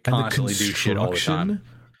 They constantly do shit all the time.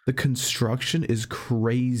 The construction is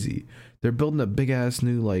crazy. They're building a big ass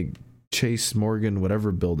new like Chase Morgan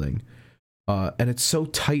whatever building. And it's so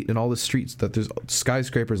tight in all the streets that there's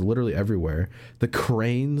skyscrapers literally everywhere. The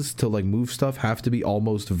cranes to like move stuff have to be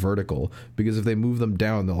almost vertical, because if they move them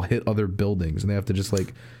down, they'll hit other buildings and they have to just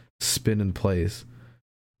like spin in place.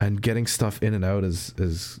 And getting stuff in and out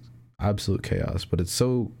is absolute chaos. But it's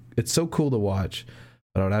so cool to watch.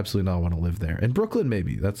 But I would absolutely not want to live there. In Brooklyn,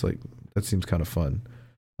 maybe that seems kind of fun.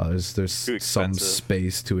 There's some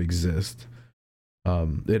space to exist.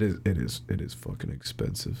 It is fucking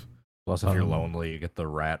expensive. Plus, if you're lonely, you get the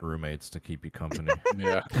rat roommates to keep you company.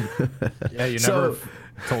 Yeah. Yeah, you never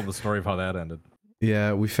told the story of how that ended.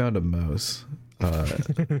 Yeah, we found a mouse.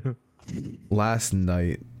 Last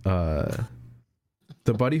night, the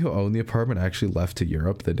buddy who owned the apartment actually left to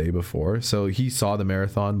Europe the day before. So he saw the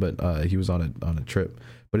marathon, but he was on a trip.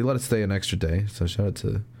 But he let us stay an extra day. So shout out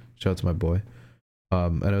to my boy.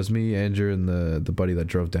 And it was me, Andrew, and the buddy that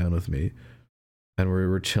drove down with me. And we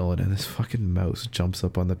were chilling, and this fucking mouse jumps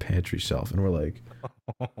up on the pantry shelf, and we're like,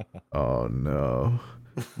 oh no.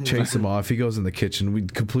 Chase him off. He goes in the kitchen. We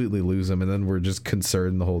completely lose him, and then we're just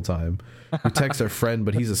concerned the whole time. We text our friend,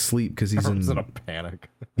 but he's asleep because he's in a panic.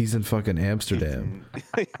 He's in fucking Amsterdam.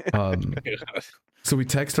 So we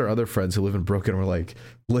text our other friends who live in Brooklyn, and we're like,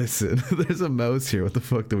 listen, there's a mouse here. What the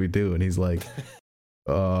fuck do we do? And he's like,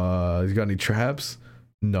 you got any traps?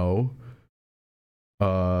 No.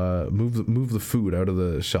 Move the food out of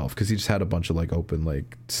the shelf, because he just had a bunch of like open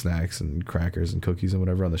like snacks and crackers and cookies and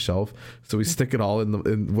whatever on the shelf. So we stick it all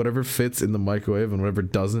in whatever fits in the microwave and whatever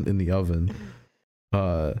doesn't in the oven.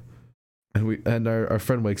 And our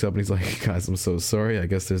friend wakes up and he's like, guys, I'm so sorry. I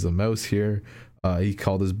guess there's a mouse here. He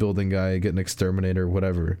called his building guy, get an exterminator,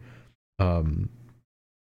 whatever. And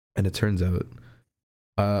it turns out,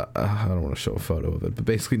 I don't want to show a photo of it, but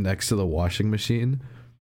basically next to the washing machine,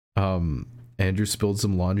 Andrew spilled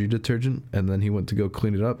some laundry detergent, and then he went to go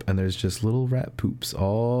clean it up, and there's just little rat poops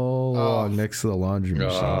all along next to the laundry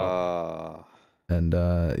machine. And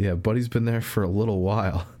yeah, Buddy's been there for a little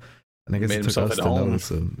while, and I guess it took us to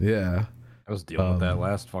notice him. Yeah, I was dealing with that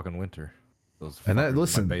last fucking winter. And that,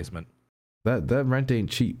 listen, my basement. That rent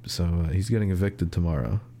ain't cheap, so he's getting evicted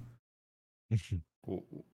tomorrow.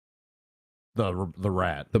 The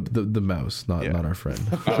rat, the mouse, not our friend.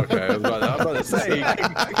 Okay, I was about to say, you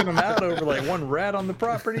kicking him out over like one rat on the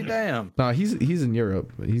property. Damn. No, he's in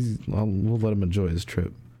Europe. We'll let him enjoy his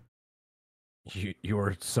trip. You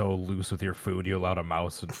were so loose with your food. You allowed a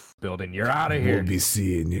mouse in the building. You're out of here. We'll be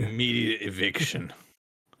seeing you. Immediate eviction.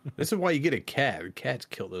 This is why you get a cat. Cats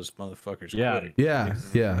kill those motherfuckers. Yeah, quick.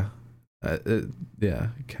 Yeah.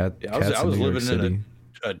 Cats I was living City. in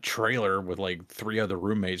a trailer with like 3 other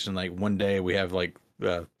roommates, and like one day we have like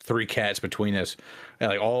 3 cats between us,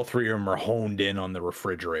 and like all 3 of them are honed in on the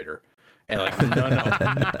refrigerator, and like none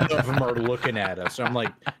of them are looking at us. So I'm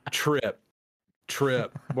like, trip,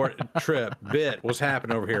 bit, what's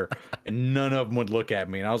happening over here? And none of them would look at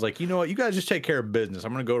me. And I was like, you know what? You guys just take care of business.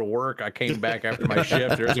 I'm gonna go to work. I came back after my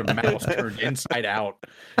shift. There's a mouse turned inside out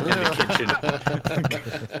in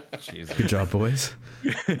the kitchen. Jesus. Good job, boys.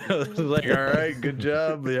 I was like, all right, good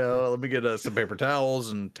job. Yeah, let me get some paper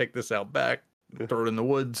towels and take this out back, throw it in the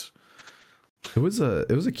woods. It was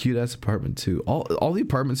a cute ass apartment too. All the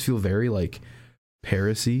apartments feel very like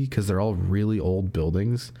Paris-y because they're all really old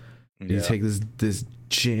buildings. Yeah. You take this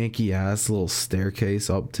janky ass little staircase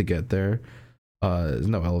up to get there. There's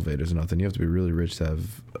no elevators or nothing. You have to be really rich to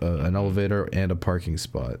have an elevator and a parking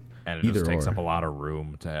spot. And it just takes up a lot of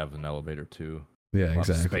room to have an elevator too. Yeah,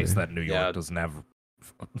 exactly. Space that New York doesn't have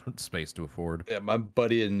space to afford. Yeah, my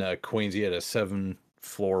buddy in Queens, he had a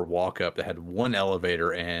 7-floor walk up that had 1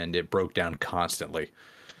 elevator, and it broke down constantly.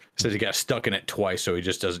 Says he got stuck in it twice, so he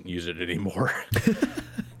just doesn't use it anymore.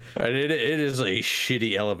 And it is a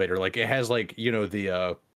shitty elevator. Like it has like, you know,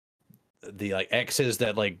 the like X's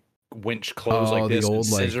that like winch close like this, the old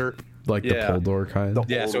scissor. Like the pull door kind.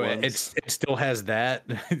 Yeah, so it still has that.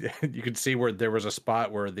 You can see where there was a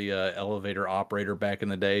spot where the elevator operator back in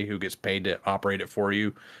the day, who gets paid to operate it for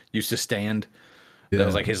you, used to stand. Yeah. That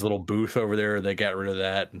was like his little booth over there. They got rid of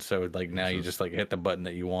that, and so like now you just like hit the button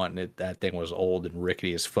that you want, and that thing was old and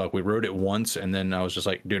rickety as fuck. We rode it once, and then I was just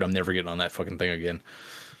like, dude, I'm never getting on that fucking thing again.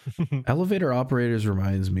 Elevator operators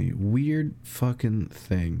reminds me, weird fucking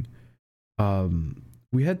thing.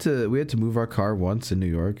 We had to move our car once in New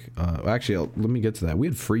York. Actually, let me get to that. We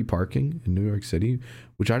had free parking in New York City,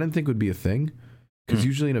 which I didn't think would be a thing, because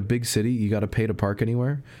usually in a big city you got to pay to park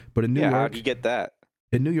anywhere. But in New York, how do you get that?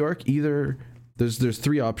 In New York, either there's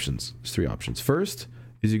three options. There's three options. First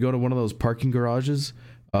is you go to one of those parking garages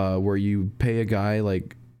where you pay a guy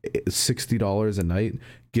like $60 a night,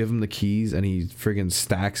 give him the keys, and he friggin'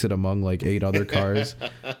 stacks it among like 8 other cars.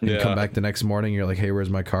 And you come back the next morning, you're like, hey, where's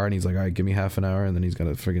my car? And he's like, all right, give me half an hour, and then he's got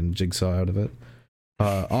a friggin' jigsaw out of it.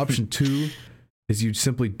 Option 2 is you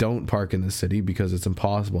simply don't park in the city because it's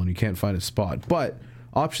impossible and you can't find a spot. But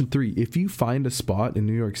option 3, if you find a spot in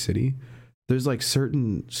New York City, there's like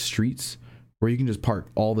certain streets where you can just park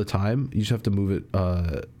all the time. You just have to move it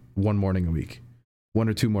one morning a week. 1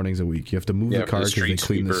 or 2 mornings a week. You have to move the car because they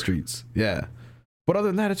clean the streets. Yeah. But other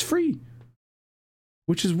than that, it's free.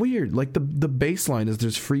 Which is weird. Like the baseline is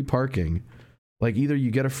there's free parking. Like either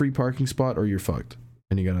you get a free parking spot or you're fucked.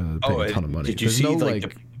 And you gotta pay a ton of money. Did you see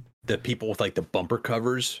like the people with like the bumper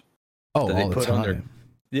covers? Oh, that they put on their.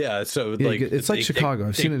 Yeah, so like it's like Chicago.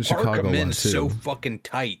 I've seen it in Chicago a lot too. So fucking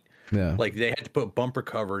tight. Yeah. Like they had to put bumper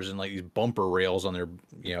covers and like these bumper rails on their,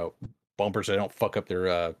 bumpers so they don't fuck up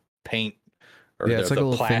their paint or it's like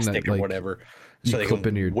the plastic or whatever. So they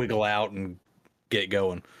can wiggle out and get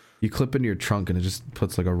going. You clip into your trunk and it just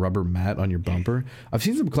puts like a rubber mat on your bumper. I've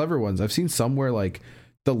seen some clever ones. I've seen some where like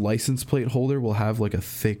the license plate holder will have like a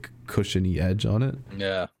thick cushiony edge on it.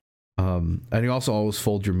 Yeah. And you also always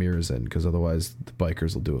fold your mirrors in because otherwise the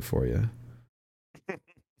bikers will do it for you.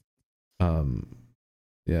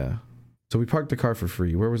 Yeah. So we parked the car for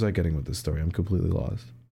free. Where was I getting with this story? I'm completely lost.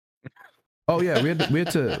 Oh yeah, we had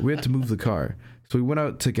to move the car. So we went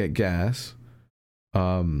out to get gas.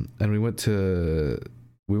 And we went to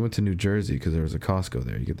New Jersey because there was a Costco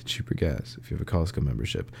there. You get the cheaper gas if you have a Costco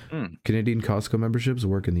membership. Canadian Costco memberships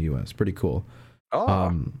work in the US. Pretty cool.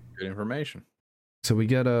 Good information. So we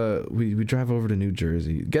get we drive over to New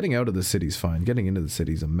Jersey. Getting out of the city's fine. Getting into the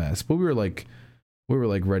city's a mess. But we were like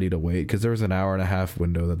ready to wait because there was an hour and a half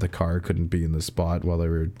window that the car couldn't be in the spot while they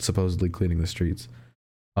were supposedly cleaning the streets.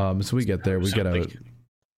 So we get there, we get out,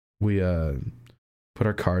 we put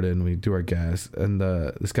our card in, we do our gas, and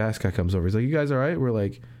this gas guy comes over. He's like, "You guys all right?" We're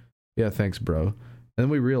like, "Yeah, thanks, bro." And then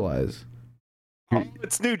we realize,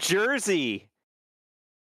 it's New Jersey.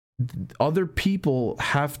 Other people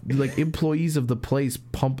have, like, employees of the place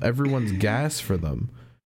pump everyone's gas for them.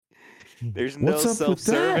 There's no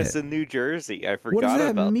self-service in New Jersey. I forgot about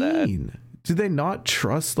that. What does that mean? Do they not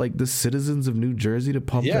trust like the citizens of New Jersey to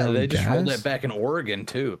pump their own gas? Yeah, they just rolled that back in Oregon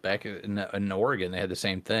too. Back in Oregon, they had the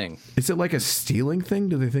same thing. Is it like a stealing thing?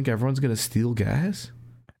 Do they think everyone's gonna steal gas?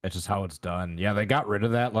 It's just how it's done. Yeah, they got rid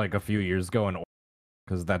of that like a few years ago in Oregon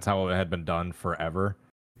because that's how it had been done forever.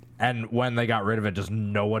 And when they got rid of it, just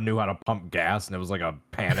no one knew how to pump gas, and it was like a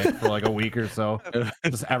panic for like a week or so.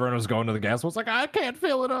 Just everyone was going to the gas. Was like, I can't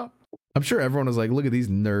fill it up. I'm sure everyone was like, look at these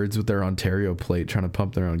nerds with their Ontario plate trying to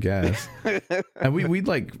pump their own gas. And we'd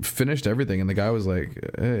like finished everything, and the guy was like,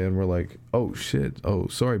 hey, and we're like, oh shit, oh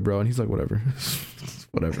sorry, bro. And he's like, whatever,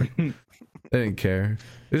 whatever. They didn't care.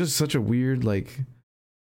 It was just such a weird like.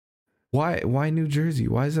 Why New Jersey?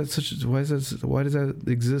 Why does that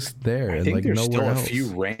exist there? I think like there's still else? A few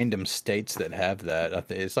random states that have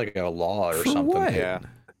that. It's like a law or For something. What? Yeah.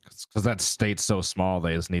 Because that state's so small,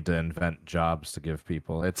 they just need to invent jobs to give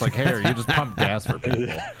people. It's like, here, you just pump gas for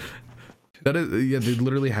people. That is, yeah, they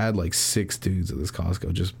literally had like 6 dudes at this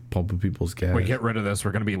Costco just pumping people's gas. We get rid of this,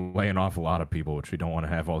 we're going to be laying off a lot of people, which we don't want to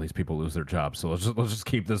have all these people lose their jobs. So let's just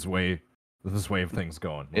keep this way of things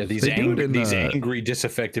going. Yeah, these angry,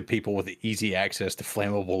 disaffected people with easy access to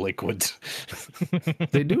flammable liquids.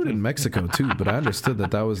 They do it in Mexico too, but I understood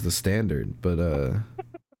that was the standard. But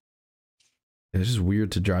it's just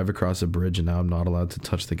weird to drive across a bridge and now I'm not allowed to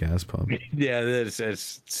touch the gas pump. Yeah,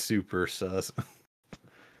 that's super sus.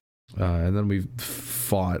 And then we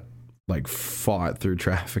fought through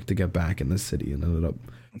traffic to get back in the city and ended up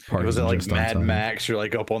parking. Was it like Mad time. Max? You're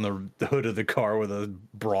like up on the hood of the car with a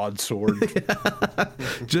broadsword.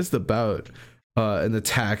 Just about. And the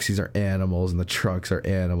taxis are animals and the trucks are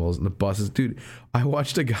animals and the buses. Dude, I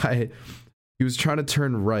watched a guy, he was trying to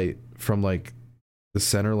turn right from like the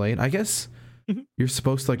center lane. I guess you're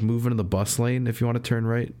supposed to like move into the bus lane if you want to turn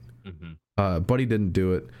right. But he didn't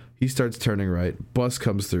do it. He starts turning right. Bus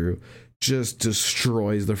comes through, just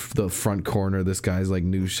destroys the front corner. This guy's like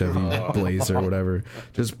new Chevy Blazer or whatever,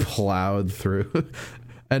 just plowed through.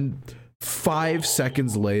 And 5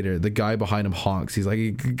 seconds later, the guy behind him honks. He's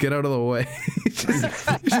like, get out of the way. He's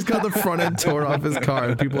just got the front end tore off his car,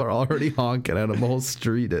 and people are already honking at him. The whole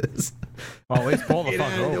street is. Well, at least pull the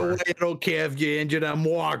fuck over. I don't care if you're injured. I'm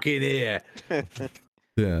walking here.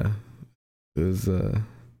 Yeah, it was.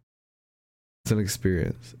 It's an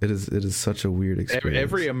experience. It is such a weird experience.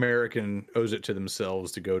 Every American owes it to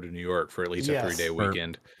themselves to go to New York for at least a 3-day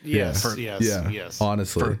weekend. Yes.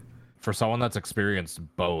 Honestly. for someone that's experienced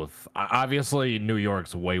both, obviously New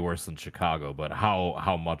York's way worse than Chicago, but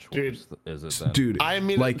how much worse is it then? Dude, I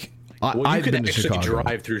mean, like I've been to Chicago.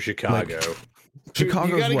 drive through Chicago.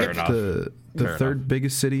 Chicago's what, get the third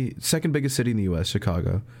biggest city, second biggest city in the U.S.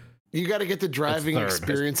 Chicago. You got to get the driving third.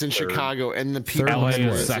 experience in Chicago and the people. Third LA one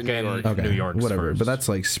is is second, Okay, New York's whatever. first. But that's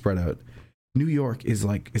like spread out. New York is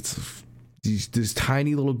like this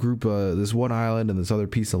tiny little group, this one island and this other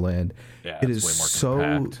piece of land. yeah, It it's is way more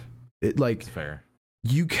compact. it like It's fair.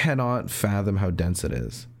 you cannot fathom how dense it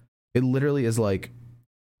is. It literally is like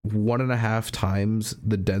 1.5 times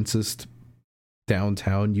the densest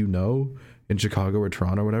downtown in Chicago or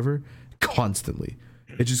Toronto or whatever, constantly.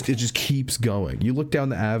 It just keeps going. You look down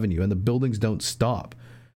the avenue and the buildings don't stop.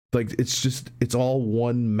 Like it's all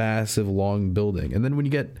one massive long building. And then when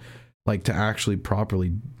you get like to actually properly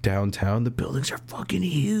downtown, the buildings are fucking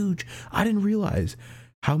huge. I didn't realize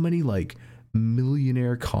how many like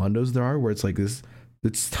millionaire condos there are where it's like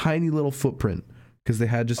this tiny little footprint because they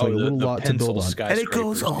had just like a little lot to build on, and it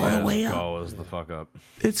goes all the way up. Goes the fuck up.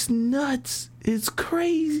 It's nuts. It's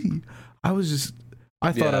crazy. I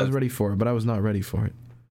thought I was ready for it, but I was not ready for it.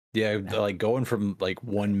 Yeah, like going from like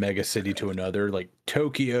one mega city to another, like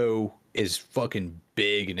Tokyo is fucking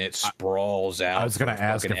big and it sprawls out. I was gonna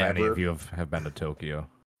ask if any ever. of you have been to Tokyo.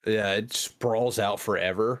 Yeah, it sprawls out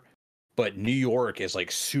forever. But New York is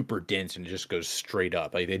like super dense and it just goes straight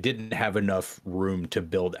up. Like they didn't have enough room to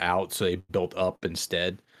build out, so they built up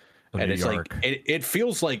instead. So And New it's York. like it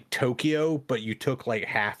feels like Tokyo, but you took like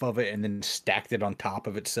half of it and then stacked it on top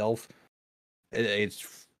of itself.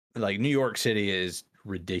 It's like New York City is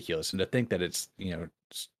ridiculous, and to think that it's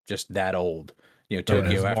it's just that old.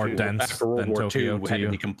 Tokyo more after, dense after World than War Tokyo II to had to you?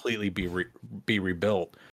 be completely be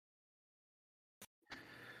rebuilt.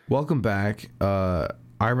 Welcome back.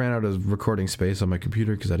 I ran out of recording space on my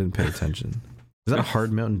computer because I didn't pay attention. Is that a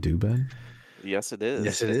hard Mountain Dew, Ben? Yes, it is.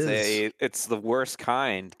 Yes, it it's is. It's the worst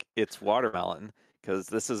kind. It's watermelon because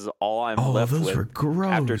this is all I'm Oh, left those with were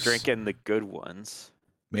gross. after drinking the good ones.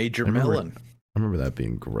 Major remember- melon. I remember that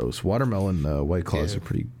being gross. Watermelon White Claws Yeah. are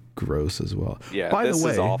pretty gross as well. Yeah, By this the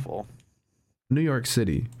way, is awful. New York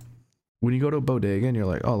City, when you go to a bodega and you're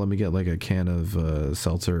like, oh, let me get like a can of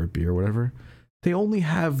seltzer or beer or whatever, they only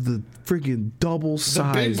have the freaking double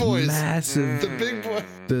size, boys. massive, The big boy.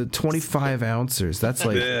 the 25 ounces. That's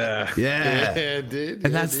like, yeah. Yeah, dude.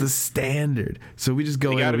 And that's the standard. So we just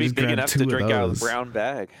go You in gotta and we be just big grab enough 2 to of drink out of the those. brown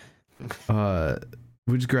bag.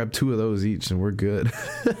 We just grab 2 of those each and we're good.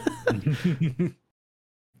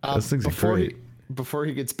 Those things are great. Before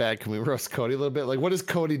he gets back, can we roast Cody a little bit? Like, what is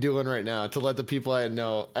Cody doing right now to let the people at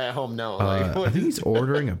home know? Like, I think he's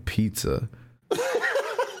ordering a pizza.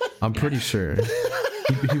 I'm pretty sure.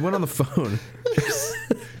 He went on the phone.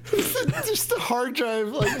 just the hard drive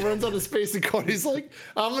like runs out of space, and Cody's like,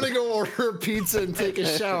 "I'm gonna go order a pizza and take a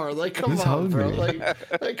shower." Like, come He's on, bro. hungry.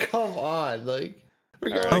 Like, come on. Like,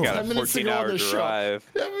 we All got right, I like got 10 a minutes to go on 14-hour the show. drive.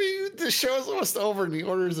 I mean, the show's almost over, and he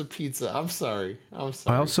orders a pizza. I'm sorry. I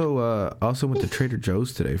also went to Trader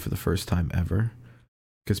Joe's today for the first time ever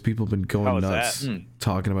because people have been How going was nuts that?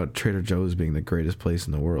 talking about Trader Joe's being the greatest place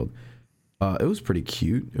in the world. It was pretty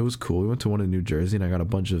cute. It was cool. We went to one in New Jersey and I got a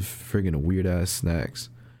bunch of friggin' weird ass snacks.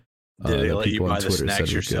 Did they that let you people on buy the Twitter said snacks were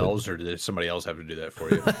good. yourselves, or did somebody else have to do that for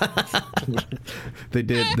you? They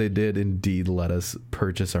did indeed let us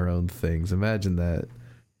purchase our own things. Imagine that.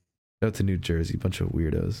 Go to New Jersey, bunch of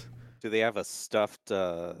weirdos. Do they have a stuffed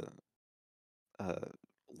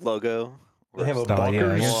logo? They have a Style, yeah, I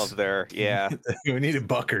Buckers. guess. All of their We needed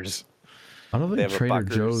Buckers. I don't They think have a Trader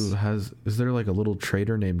Buckers. Joe has. Is there like a little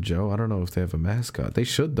trader named Joe? I don't know if they have a mascot. They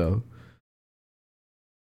should though.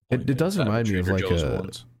 It does remind me of like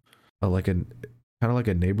kind of like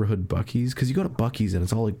a neighborhood Bucky's, because you go to Bucky's and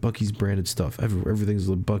it's all like Bucky's branded stuff. Everything's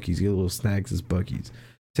like Bucky's. You get little snacks as Bucky's.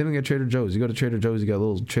 Same thing at Trader Joe's. You go to Trader Joe's, you got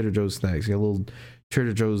little Trader Joe's snacks. You got little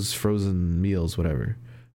Trader Joe's frozen meals, whatever,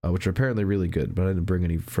 which are apparently really good. But I didn't bring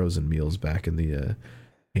any frozen meals back in the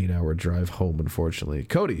 8-hour drive home, unfortunately.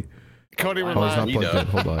 Cody. Cody, we're Oh, he's live. not plugged in.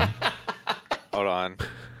 Hold on. Hold on.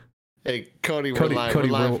 Hey, Cody, we're Cody, live. Cody,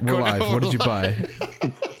 we're live. we're live. What did you buy?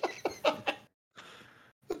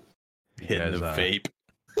 Hitting guys, the vape.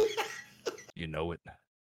 You know it.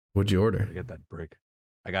 What'd you order? I get that brick.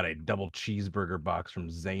 I got a double cheeseburger box from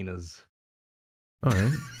Zana's. All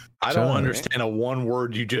right. I So- don't understand a one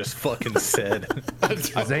word you just fucking said.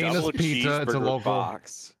 Zana's Double Pizza. It's a cheeseburger local.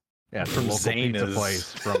 box. Yeah, it's a local pizza Zana's.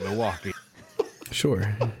 place from Milwaukee.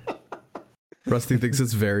 Sure. Rusty thinks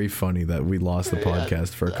it's very funny that we lost the podcast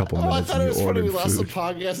for a couple Oh, I minutes thought it and was you funny ordered we lost the food.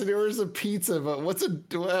 podcast and he orders a pizza, but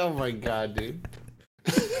oh my god, dude.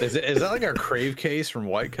 Is that like our crave case from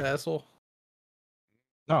White Castle?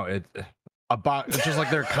 No, a box. It's just like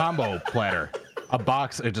their combo platter. A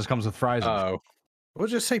box. It just comes with fries. Oh, we'll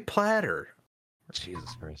just say platter.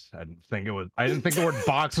 Jesus Christ! I didn't think it was. I didn't think the word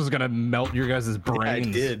box was gonna melt your guys' brains.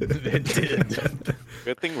 I did. It did.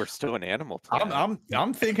 Good thing we're still an Animal Planet.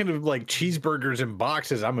 I'm thinking of like cheeseburgers in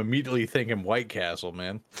boxes. I'm immediately thinking White Castle,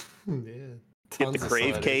 man. Yeah. Get the Tons of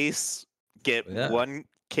Crave sliders. case. Get Yeah. one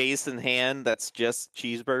case in hand that's just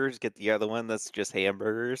cheeseburgers. Get the other one that's just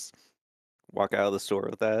hamburgers. Walk out of the store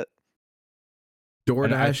with that.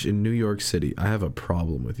 DoorDash in New York City. I have a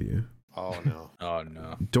problem with you. Oh no. Oh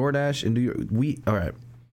no. DoorDash in New York.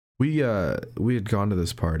 We had gone to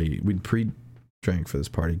this party. We'd pre-drank for this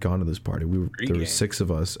party. Gone to this party. There were Pre-game. 6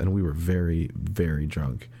 of us, and we were very, very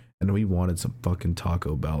drunk. And we wanted some fucking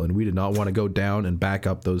Taco Bell, and we did not want to go down and back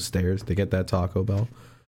up those stairs to get that Taco Bell.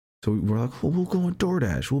 So we were like, well, we'll go on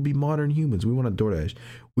DoorDash. We'll be modern humans. We want a DoorDash.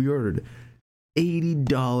 We ordered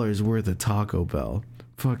 $80 worth of Taco Bell.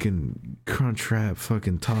 Fucking Crunchwrap,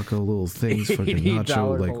 fucking taco little things, fucking nacho,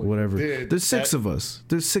 $80 like whatever. Dude, There's 6 of us.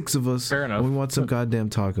 There's 6 of us. Fair enough. And we want some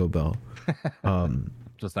goddamn Taco Bell.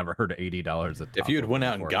 Just never heard of $80. If you had went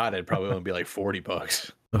out and got it, it'd probably only be like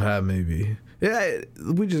 $40. Maybe. Yeah,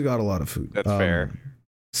 we just got a lot of food. That's fair.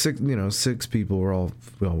 6 people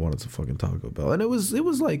we all wanted some fucking Taco Bell, and it was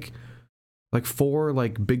like 4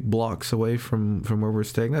 like big blocks away from where we're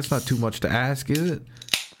staying. That's not too much to ask, is it?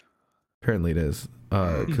 Apparently it is,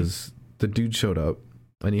 because the dude showed up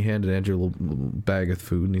and he handed Andrew a little bag of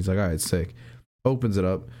food, and he's like, "All right, sick." Opens it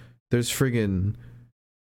up. There's friggin'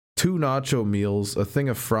 2 nacho meals, a thing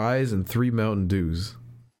of fries, and 3 Mountain Dews.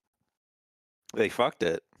 They fucked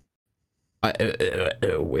it.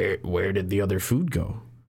 Where did the other food go?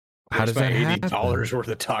 How does that happen? $80 worth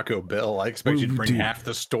of Taco Bell. I expect you to bring Dude, half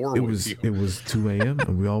the store It with was you. it was 2 a.m.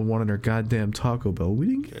 and we all wanted our goddamn Taco Bell. We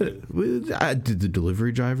didn't get it. Did the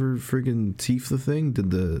delivery driver friggin' thief the thing?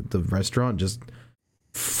 Did the restaurant just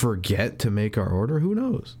forget to make our order? Who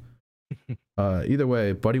knows? Either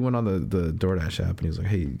way, Buddy went on the DoorDash app and he was like,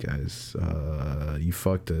 "Hey guys, you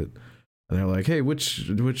fucked it." And they're like, "Hey,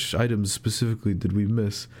 which items specifically did we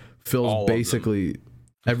miss?" Phil's All of them. basically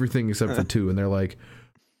everything except for 2, and they're like,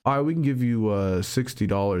 "All right, we can give you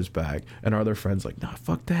 $60 back." And our other friend's like, "Nah,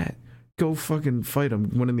 fuck that. Go fucking fight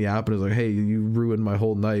him." Went in the app and was like, "Hey, you ruined my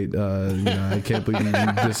whole night. I can't believe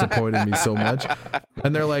you disappointed me so much."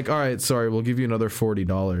 And they're like, "All right, sorry, we'll give you another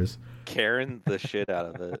 $40. Karen the shit out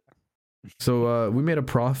of it. So we made a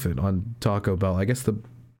profit on Taco Bell. I guess the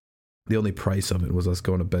only price of it was us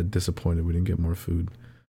going to bed disappointed we didn't get more food.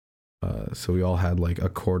 So we all had like a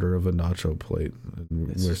quarter of a nacho plate. And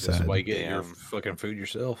we're This is sad. why you get your Damn. fucking food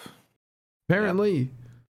yourself. Apparently.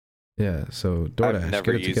 Yeah, so DoorDash, I've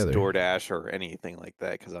never get it used together. DoorDash or anything like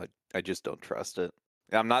that because I just don't trust it.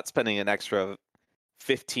 I'm not spending an extra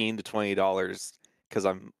 $15 to $20 because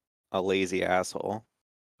I'm a lazy asshole.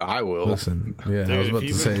 I will. Listen, yeah, I was Dude, about if to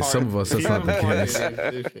you've say, been some of us, that's if not the you've case. been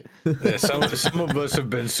partying, Yeah, some of us have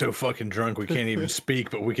been so fucking drunk we can't even speak,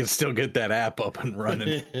 but we can still get that app up and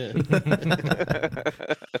running. And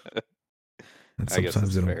I guess sometimes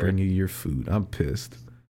it's it'll fair. bring you your food. I'm pissed.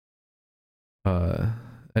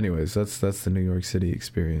 Anyways, that's the New York City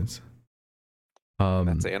experience.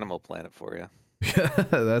 That's Animal Planet for you.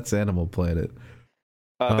 That's Animal Planet.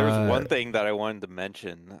 There's one thing that I wanted to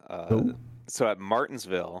mention. Oh. So at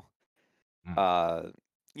Martinsville, there's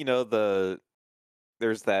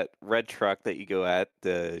that red truck that you go at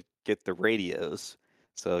to get the radios.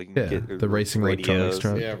 So you can Yeah, get the racing electronics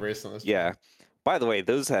truck. yeah, bracelets. Yeah. By the way,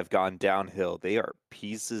 those have gone downhill. They are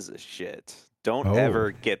pieces of shit. Don't Oh.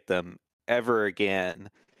 ever get them ever again.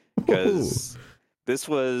 Because this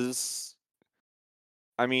was,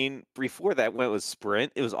 I mean, before that when it was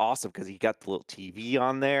Sprint, it was awesome because you got the little TV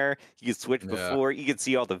on there. You could switch before. You could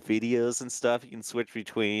see all the videos and stuff. You can switch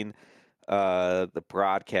between the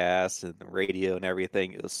broadcast and the radio and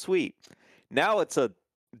everything. It was sweet. Now it's a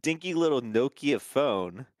dinky little Nokia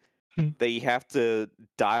phone that you have to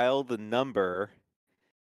dial the number,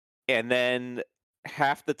 and then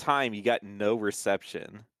half the time you got no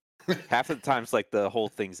reception. Half of the time it's like the whole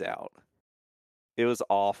thing's out. It was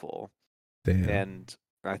awful. Damn. And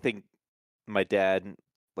I think my dad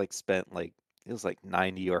spent it was like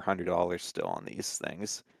 $90 or $100 still on these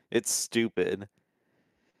things. It's stupid.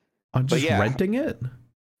 I'm just yeah. renting it?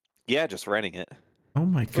 Yeah, just renting it. Oh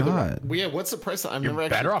my god. Yeah, what's the price? I've You're never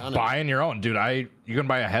better actually off done it. buying your own, dude. You can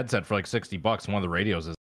buy a headset for like $60. One of the radios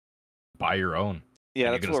is buy your own.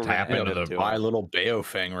 Yeah, And you that's can what just we're tap gonna into end up the- doing. Buy a little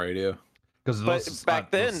Baofeng radio. Because But back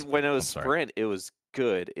then, when it was sorry. Sprint, it was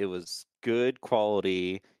good. It was good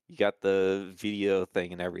quality. You got the video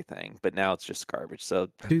thing and everything. But now it's just garbage. So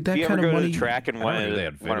Dude, if that you ever kind of go to money. the track and I want never knew they to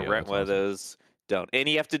had video, rent that's one of awesome. those, don't. And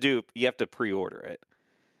you have to pre-order it.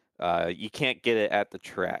 You can't get it at the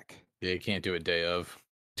track. Yeah, you can't do it day of.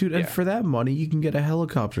 Dude, and Yeah. for that money, you can get a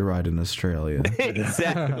helicopter ride in Australia.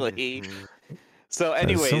 Exactly. So, That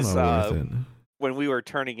is so anyways, not worth it. when we were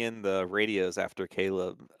turning in the radios after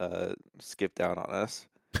Caleb skipped out on us,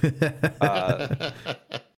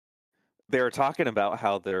 they were talking about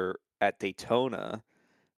how they're at Daytona.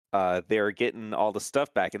 They're getting all the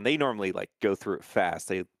stuff back, and they normally like go through it fast.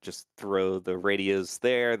 They just throw the radios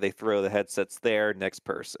there, they throw the headsets there, next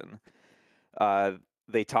person.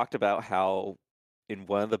 They talked about how in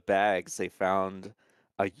one of the bags they found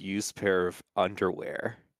a used pair of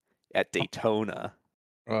underwear at Daytona.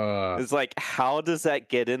 It's like, how does that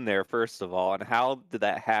get in there, first of all, and how did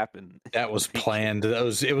that happen? That was planned. It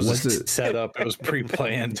was Was a it- setup. It was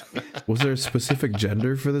pre-planned. Was there a specific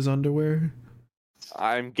gender for this underwear?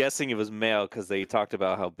 I'm guessing it was male because they talked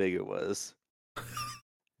about how big it was.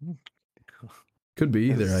 Could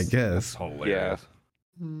be either, I That's guess. hilarious.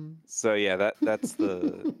 So yeah, that's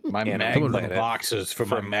the My Animal Magnum Planet. boxes for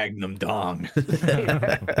my Magnum dong. so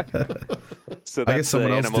I that's guess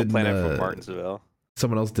someone the else Animal didn't, Planet from uh, Martinsville.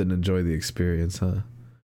 Someone else didn't enjoy the experience, huh?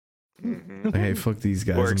 Mhm. Like, hey, fuck these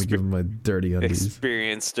guys. Or Let me give them my dirty undies.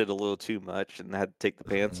 Experienced it a little too much and had to take the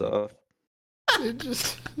pants off. It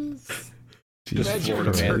just Jesus Imagine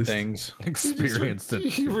Florida man Christ. things. Experienced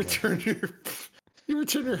it. You return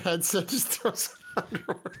your headset, just throw some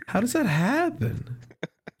underwear. How does that happen?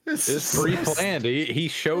 It's pre-planned. He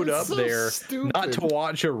showed It's up so there stupid. not to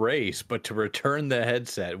watch a race, but to return the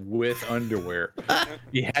headset with underwear.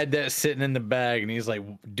 He had that sitting in the bag, and he's like,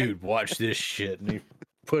 "Dude, watch this shit." And he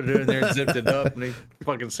put it in there, and zipped it up, and he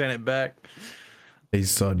fucking sent it back. Hey,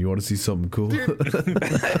 son, you want to see something cool? Yeah,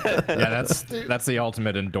 that's the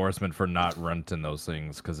ultimate endorsement for not renting those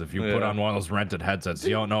things. Because if you put Yeah. on one of those rented headsets,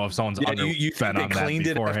 you don't know if someone's Yeah, under you been think they on that cleaned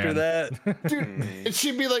it after beforehand. that? Dude, it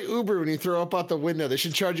should be like Uber when you throw up out the window. They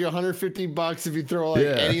should charge you $150 if you throw like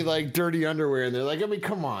Yeah. any like dirty underwear in there. Like, I mean,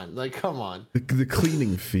 come on. The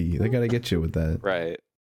cleaning fee. They got to get you with that. Right.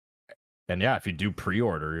 And yeah, if you do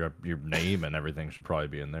pre-order, your name and everything should probably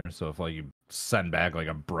be in there. So if like you send back like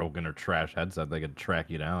a broken or trash headset, they could track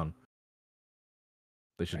you down.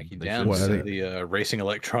 They should. Track you they down. should Well, I Send think- the racing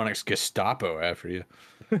electronics Gestapo after you.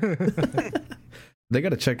 They got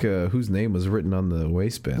to check whose name was written on the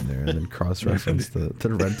waistband there and then cross-reference the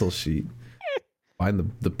rental sheet. Find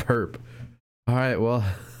the perp. All right, well,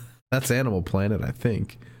 that's Animal Planet, I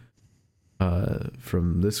think,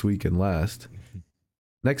 from this week and last.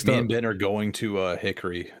 Next Me up, and Ben are going to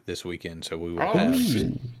Hickory this weekend, so we will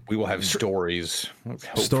Oh, have Ooh. stories.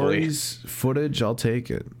 Hopefully. Stories, footage, I'll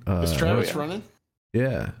take it. Is Travis yeah. running?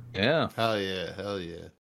 Yeah. Yeah. Hell yeah. Hell yeah.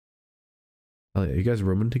 Oh, yeah. You guys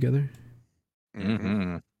rooming together?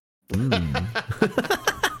 Mm-hmm.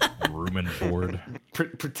 Mm. room and board.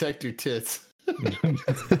 Protect your tits.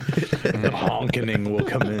 The honking will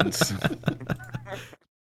commence.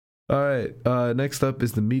 All right. Next up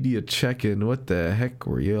is the media check-in. What the heck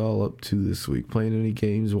were you all up to this week? Playing any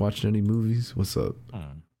games? Watching any movies? What's up?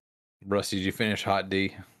 Rusty, did you finish Hot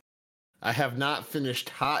D? I have not finished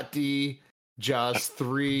Hot D, Jaws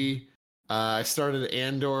 3. I started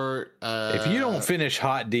Andor. If you don't finish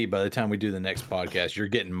Hot D by the time we do the next podcast, you're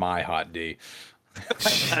getting my Hot D.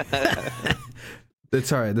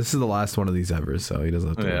 It's all right. This is the last one of these ever, so he doesn't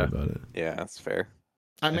have to worry Yeah. about it. Yeah, that's fair.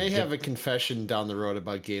 I may have a confession down the road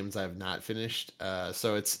about games I have not finished.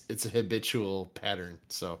 So it's a habitual pattern.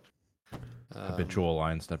 So Habitual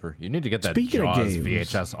line stepper. You need to get that Speaking of Jaws games-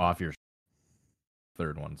 VHS off your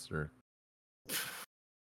third one, sir.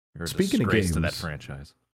 You're a Speaking of disgrace to that games-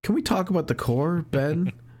 franchise. Can we talk about the core,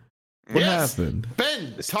 Ben? What Yes! happened?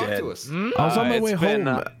 Ben, It's talk dead. to us. I was on my It's way been,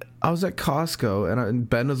 home. I was at Costco, and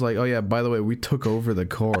Ben was like, "Oh yeah, by the way, we took over the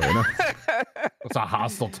core." And It's a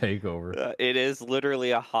hostile takeover. It is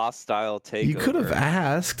literally a hostile takeover. you could have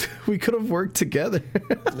asked. We could have worked together.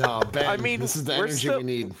 No, Ben. I mean, this is the we're energy still- we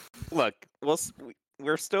need. Look,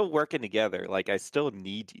 we're still working together. Like, I still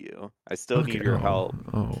need you. I still need your help.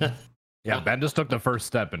 Oh, Yeah, Ben just took the first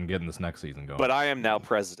step in getting this next season going. But I am now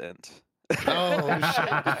president. Oh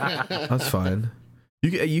shit. that's fine.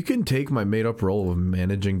 You can take my made up role of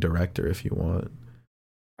managing director if you want.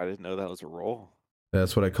 I didn't know that was a role.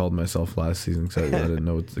 That's what I called myself last season because I didn't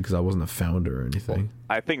know because I wasn't a founder or anything.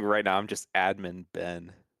 I think right now I'm just admin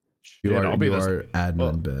Ben. You Shit, are I'll be this- admin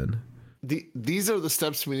Well, Ben. These are the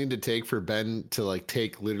steps we need to take for Ben to like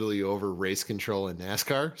take literally over race control in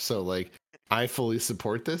NASCAR. So like, I fully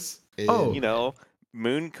support this. Oh. You know,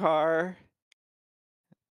 Moon Car,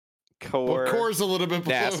 Core. Well, Core's a little bit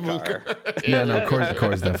below NASCAR. Mooncar. Yeah, no, core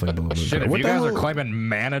is definitely below. Shit, Mooncar. if What you the guys are hell- claiming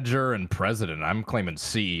manager and president, I'm claiming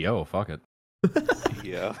CEO. Fuck it.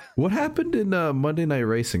 Yeah. What happened in Monday Night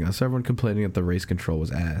Racing? I saw everyone complaining that the race control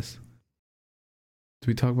was ass. Did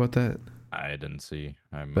we talk about that? I didn't see.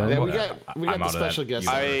 Yeah, we got the special guest.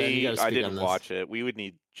 Ben, you gotta I speak didn't on this. watch it. We would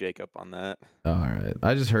need Jacob on that. All right.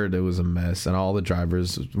 I just heard it was a mess, and all the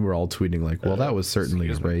drivers were all tweeting like, "Well, that was certainly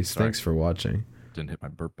a excuse me. race. Sorry. Thanks for watching." Didn't hit my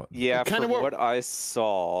burp button. Yeah, Kinda from what- what I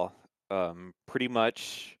saw, pretty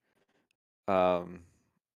much, I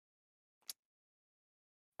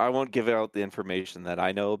won't give out the information that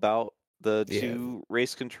I know about the Yeah. two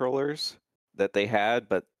race controllers that they had,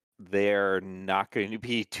 but they're not going to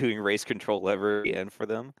be doing race control ever again for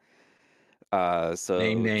them. So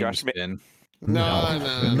Name names, Josh, Ben. No.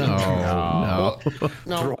 No.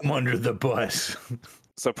 Throw him under the bus.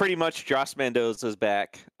 so pretty much Josh Mendoza's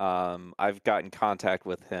back. I've gotten contact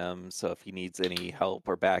with him, so if he needs any help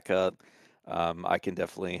or backup, I can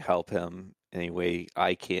definitely help him any way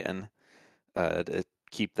I can to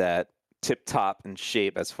keep that tip top in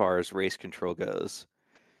shape as far as race control goes.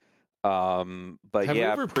 But Have yeah, we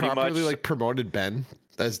ever pretty properly much like promoted Ben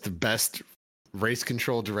as the best race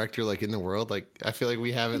control director like in the world? Like I feel like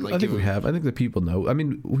we haven't. Like I think we have. I think the people know. I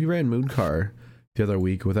mean, we ran Moon Car the other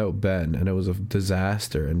week without Ben, and it was a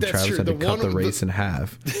disaster. And That's Travis true. had to The cut the one- race in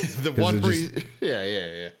half. the 'Cause one. it just-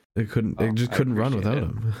 Yeah. It couldn't. Oh, It just I couldn't run appreciate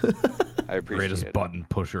without it. him. I appreciate Greatest it. button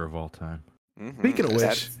pusher of all time. Mhm. Speaking of which,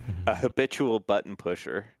 That's a habitual button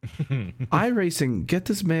pusher. iRacing, get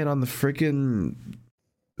this man on the freaking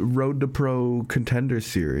Road to Pro Contender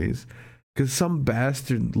Series, because some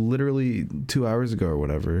bastard literally 2 hours ago or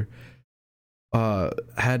whatever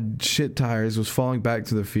had shit tires, was falling back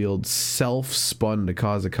to the field, self-spun to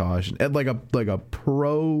cause a caution at like a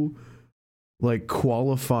pro like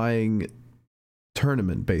qualifying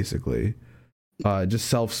tournament basically. Just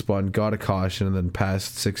self-spun, got a caution, and then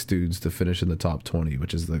passed 6 dudes to finish in the top 20,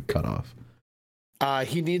 which is the cutoff.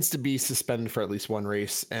 He needs to be suspended for at least one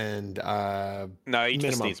race, and No, he just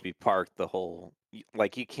Minimum. needs to be parked the whole.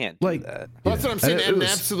 Like you can't do Like, that. well, that's what I'm saying. And it At an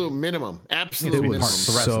was- absolute minimum. It Absolute was minimum.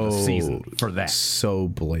 the rest of the season so- for that. So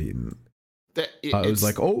blatant. That, It was it's-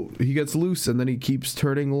 like, oh, he gets loose and then he keeps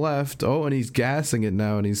turning left. Oh, and he's gassing it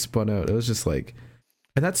now and he's spun out. It was just like,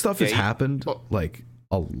 and that stuff has Yeah, you- happened well, like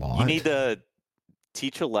a lot. You need to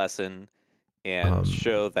teach a lesson and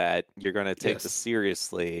show that you're going to take Yes. this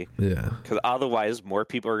seriously, Yeah. because otherwise more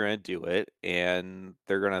people are going to do it and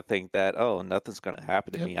they're going to think that, oh, nothing's going to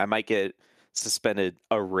happen to Yep. me. I might get suspended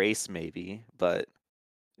a race maybe, but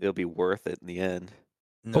it'll be worth it in the end.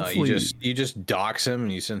 No, Hopefully- you just dox him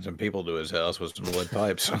and you send some people to his house with some lead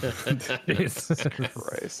pipes.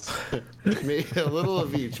 Christ. Maybe a little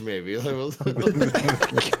of each, maybe. God.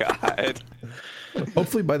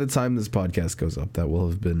 Hopefully by the time this podcast goes up, that will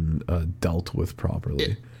have been dealt with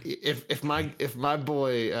properly. If my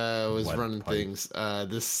boy was Lead running pipe. things,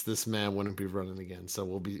 this man wouldn't be running again. So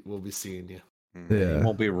we'll be seeing you. He Yeah.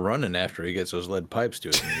 won't be running after he gets those lead pipes to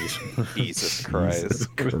his knees. Jesus Christ. Jesus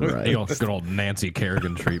Good Christ. old Nancy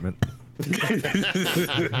Kerrigan treatment.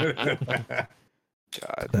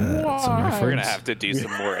 God. That's a We're reference. going to have to do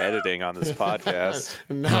some more editing on this podcast.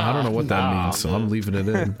 No, I don't know what that means, so I'm leaving it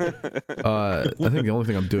in. I think the only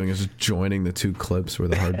thing I'm doing is just joining the 2 clips where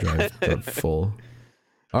the hard drive got full.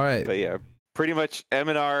 All right. But yeah, pretty much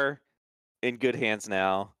M&R in good hands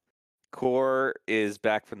now. Core is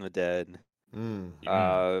back from the dead.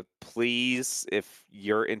 Please, if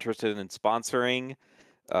you're interested in sponsoring,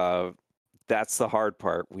 that's the hard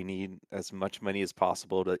part. We need as much money as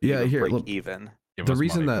possible to Yeah, even here, break look, even. Give The us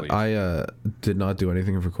reason money, that I did not do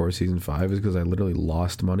anything for Core Season 5 is because I literally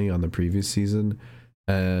lost money on the previous season,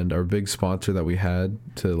 and our big sponsor that we had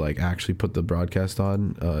to like actually put the broadcast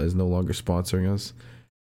on is no longer sponsoring us,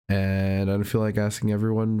 and I don't feel like asking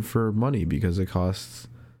everyone for money because it costs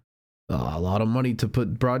a lot of money to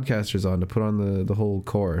put broadcasters on, to put on the whole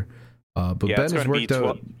Core. But Yeah, Ben it's has gonna be worked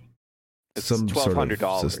out It's some sort of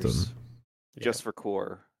 $1,200 system. just for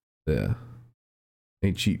Core. Yeah,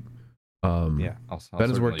 ain't cheap. Yeah. Ben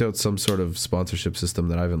has worked out some sort of sponsorship system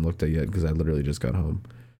that I haven't looked at yet because I literally just got home.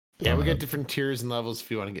 Yeah, we got different tiers and levels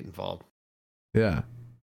if you want to get involved. Yeah.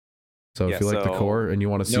 So Yeah, if you like the so Core and you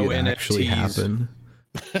want to see no it actually NFTs. happen,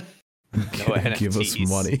 give us NFTs.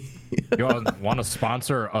 money. You want to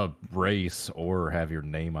sponsor a race or have your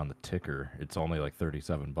name on the ticker? It's only like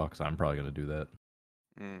 $37. I'm probably gonna do that.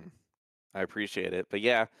 I appreciate it. But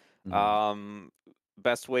yeah, Mm.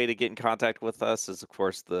 best way to get in contact with us is, of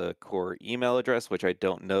course, the Core email address, which I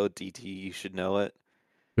don't know. DT, you should know it.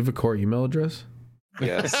 We have a Core email address?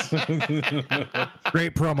 Yes.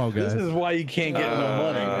 Great promo, This guys. is why you can't get no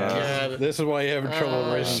money, man. God. This is why you're having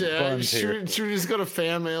trouble raising funds here. Should we just go to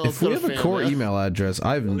fan mail? If we have a core email address,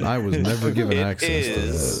 I was never given It access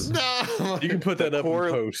is. to that. No. You can put that up in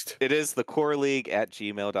post. It is the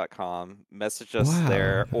coreleague@gmail.com. Message us Wow,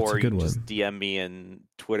 there, that's or a you good can just one. DM me in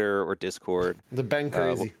Twitter or Discord. The Ben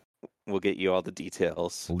Crazy. We'll get you all the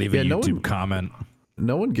details. Leave a Yeah, no YouTube one- comment.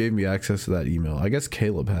 No one gave me access to that email. I guess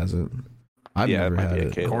Caleb hasn't. I've Yeah, it never might had be a it.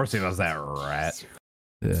 Of Caleb. course he does that, rat.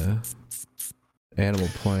 Yeah. Animal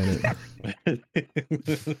Planet. All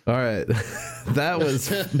right. That was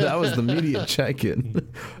the media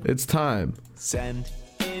check-in. It's time. Send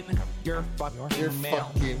in your fucking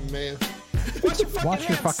mail. Fucking man. Watch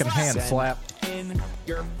your fucking hand slap. In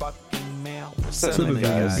your fucking mail. Send To them the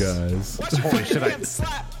in, guys. guys. Holy shit, I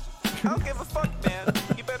Slap. I don't give a fuck, man.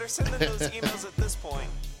 You better send in those emails at this point.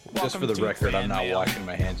 Just for the record, I'm not washing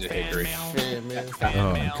my hands at Hickory. Fan mail.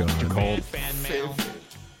 Oh, God. cold. Fan mail.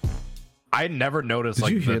 I never noticed Did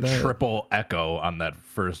you like hear the that? triple echo on that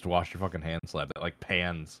first wash your fucking hand slap that like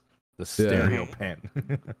pans the stereo pan.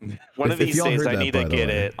 One If- of if these y'all days, heard I that, need by to the get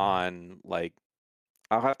way. it on, like,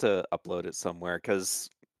 I'll have to upload it somewhere because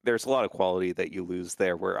there's a lot of quality that you lose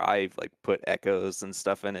there where I've, like, put echoes and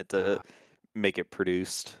stuff in it to make it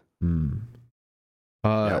produced. Hmm.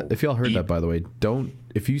 Yeah, If y'all heard eat. that, by the way,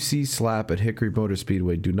 if you see Slap at Hickory Motor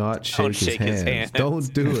Speedway, do not Don't shake, shake his, his hands. hands.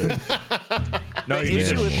 Don't do it. No, The you need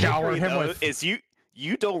issue to with shower Hickory, him though, with. is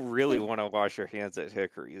you don't really want to wash your hands at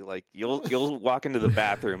Hickory. Like you'll walk into the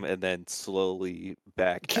bathroom and then slowly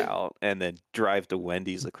back out and then drive to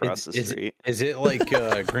Wendy's across the street. Is it like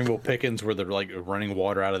Greenville Pickens where they're like running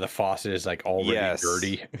water out of the faucet is like already Yes.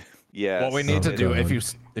 dirty? Yes. What we need to Oh, do God.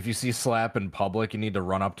 if you see Slap in public, you need to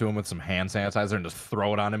run up to him with some hand sanitizer and just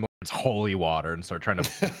throw it on him. It's holy water and start trying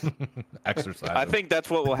to exercise. I him. think that's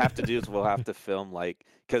what we'll have to do is we'll have to film like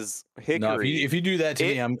because Hickory No, if you do that to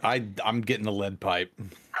It- me, I'm getting the lead pipe.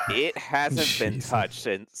 it hasn't been Jesus. touched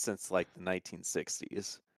since like the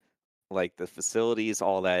 1960s. Like the facilities,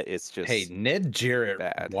 all that. It's just Hey, Ned Jarrett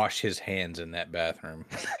bad. washed his hands in that bathroom.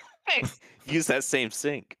 use that same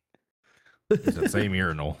sink. It's the same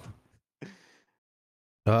urinal.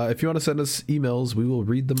 If you want to send us emails, we will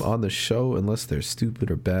read them on the show unless they're stupid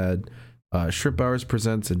or bad.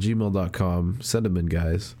 shrimphourpresents@gmail.com. Send them in,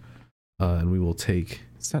 guys. And we will take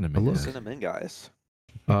Send him a in. look. guys. Send them in, guys.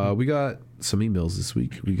 We got some emails this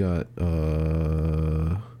week. We got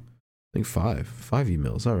I think five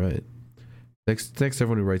emails. All right. Thanks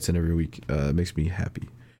everyone who writes in every week. It makes me happy.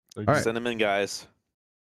 All right. Send them in, guys.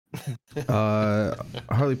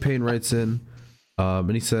 Harley Payne writes in,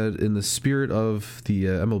 and he said, in the spirit of the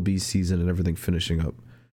MLB season and everything finishing up,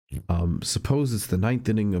 suppose it's the ninth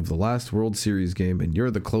inning of the last World Series game and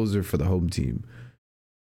you're the closer for the home team.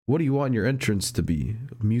 What do you want your entrance to be?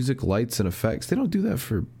 Music, lights, and effects? They don't do that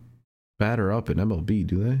for batter up in MLB,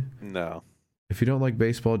 do they? No. If you don't like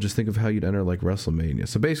baseball, just think of how you'd enter like WrestleMania.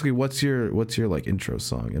 So basically, what's your like intro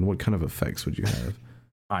song, and what kind of effects would you have?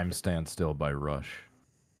 I'm Stand Still by Rush.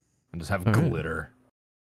 And just have All right. glitter.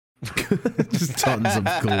 Just tons of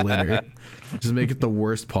glitter. Just make it the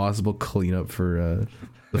worst possible cleanup for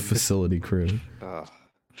the facility crew. Ugh.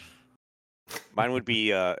 Mine would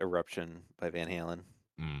be Eruption by Van Halen.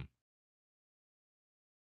 Mm.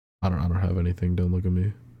 I don't have anything. Don't look at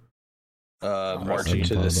me. Marching to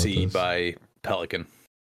thought the about Sea this. by Pelican.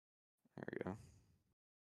 There we go.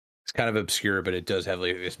 It's kind of obscure, but it does have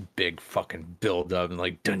like this big fucking build up and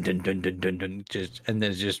like dun dun dun dun dun dun, just and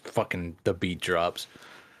then it's just fucking the beat drops.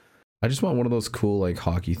 I just want one of those cool like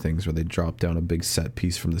hockey things where they drop down a big set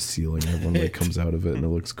piece from the ceiling and everyone like comes out of it and it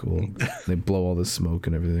looks cool. And they blow all the smoke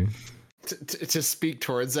and everything. To speak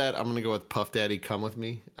towards that, I'm gonna go with Puff Daddy "Come With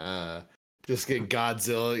Me." Just get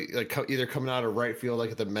Godzilla like either coming out of right field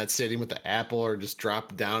like at the Met Stadium with the apple, or just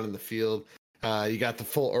drop down in the field. You got the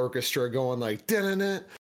full orchestra going like da-na-na,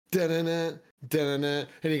 da-na-na, da-na-na,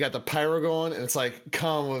 and you got the pyro going, and it's like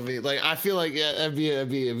 "Come With Me." Like I feel like it'd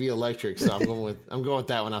be electric. So I'm going with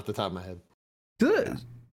that one off the top of my head.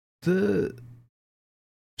 The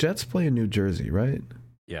Jets play in New Jersey, right?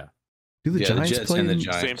 Yeah. Do the Yeah, the Giants Jets play and the in-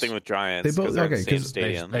 Giants. Same thing with Giants. They both- 'cause they're in okay, the same 'cause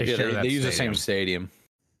stadium. they Yeah, share that they use the same stadium. stadium.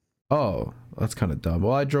 Oh, that's kind of dumb.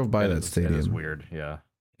 Well, I drove by that It is stadium. weird. Yeah.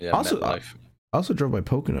 Yeah, Also, MetLife. I also drove by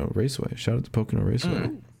Pocono Raceway. Shout out to Pocono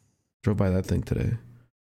Raceway. Drove by that thing today.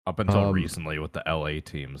 Up until Um, recently with the LA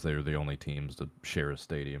teams, they were the only teams to share a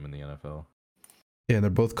stadium in the NFL. Yeah, and they're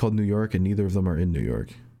both called New York, and neither of them are in New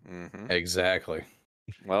York. Mhm. Exactly.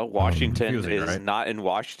 Well, Washington confusing, is right? not in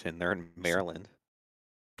Washington; they're in Maryland.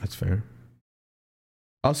 That's fair.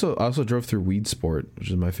 I also drove through Weed Sport, which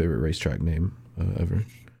is my favorite racetrack name ever.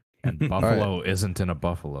 And Buffalo isn't in a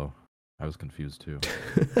Buffalo. I was confused too.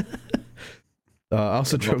 I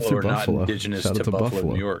also drove Buffalo through are not Buffalo. indigenous Shout out to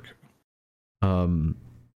Buffalo, New York.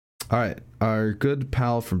 All right, our good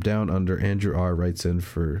pal from down under, Andrew R, writes in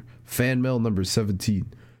for fan mail number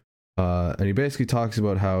 17, and he basically talks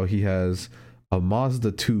about how he has a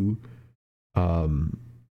Mazda 2,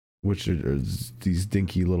 which are these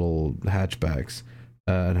dinky little hatchbacks,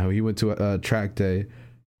 and how he went to a track day,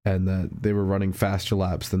 and that they were running faster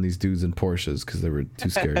laps than these dudes in Porsches because they were too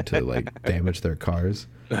scared to like damage their cars.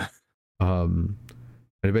 And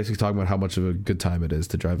he basically talking about how much of a good time it is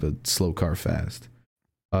to drive a slow car fast.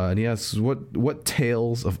 And he asks, what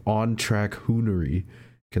tales of on-track hoonery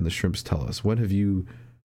can the Shrimps tell us? When have you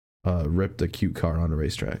ripped a cute car on a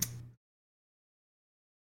racetrack?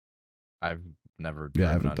 I've never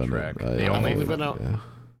Yeah, I driven haven't on done track. it. The I've only only been out. Yeah.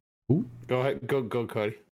 Go ahead, go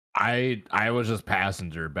Cody. I was just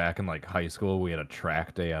passenger back in like high school. We had a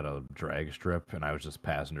track day at a drag strip, and I was just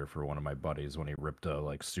passenger for one of my buddies when he ripped a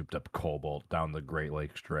like souped up Cobalt down the Great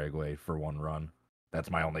Lakes Dragway for one run. That's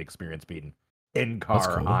my only experience being in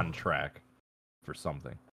car cool. on track for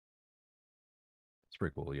something. It's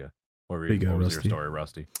pretty cool, yeah. What you go, was your Rusty? story,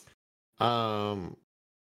 Rusty?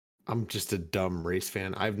 I'm just a dumb race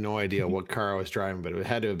fan. I have no idea what car I was driving, but it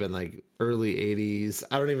had to have been like early 80s.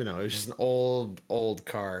 I don't even know. It was just an old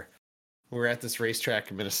car. We were at this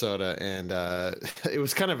racetrack in Minnesota, and it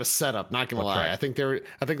was kind of a setup, not gonna What lie. track?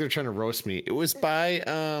 I think they're trying to roast me. It was by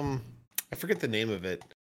I forget the name of it.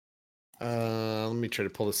 Let me try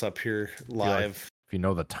to pull this up here live. If you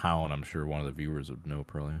know the town, I'm sure one of the viewers would know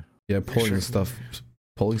probably. Yeah, Sure.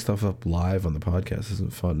 pulling stuff up live on the podcast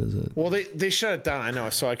isn't fun, is it? Well, they shut it down. I know,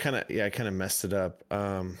 so I kind of messed it up.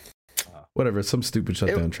 Whatever, some stupid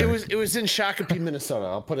shutdown track. It was in Shakopee, Minnesota.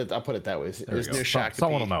 I'll put it that way. It was near Shakopee.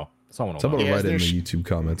 Someone will know. Someone will Someone know. will Yeah, write it in there's- the YouTube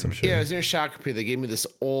comments, I'm sure. Yeah, it was near Shakopee. They gave me this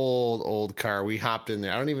old car. We hopped in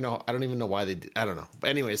there. I don't even know why they did. I don't know.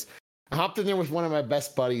 But anyways, I hopped in there with one of my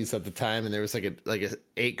best buddies at the time, and there was like a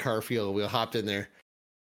 8-car field. We hopped in there,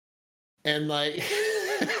 and like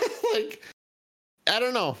like I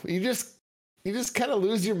don't know. You just kind of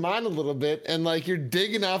lose your mind a little bit, and like you're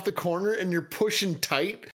digging off the corner and you're pushing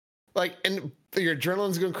tight, like, and your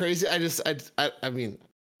adrenaline's going crazy. I mean,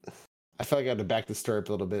 I felt like I had to back the story up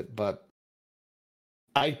a little bit, but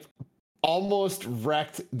I almost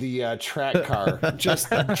wrecked the track car just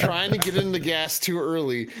trying to get in the gas too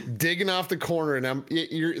early, digging off the corner, and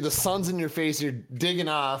the sun's in your face. You're digging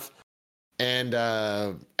off, and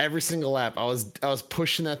every single lap, I was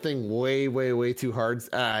pushing that thing way too hard.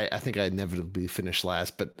 I think I inevitably finished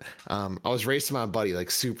last, but I was racing my buddy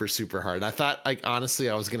like super hard. And I thought, like,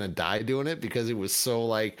 honestly, I was gonna die doing it because it was so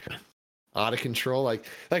like out of control.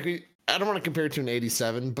 I don't want to compare it to an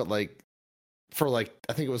 87, but like for like,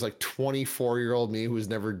 I think it was like 24-year-old me who's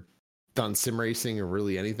never done sim racing or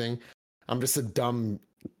really anything. I'm just a dumb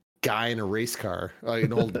guy in a race car, like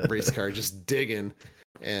an old race car, just digging.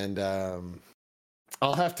 And I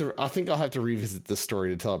think I'll have to revisit this story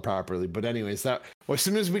to tell it properly. But anyways, as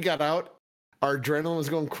soon as we got out, our adrenaline was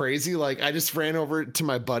going crazy. Like I just ran over to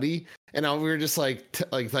my buddy, and we were just like,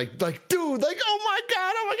 dude, like, oh my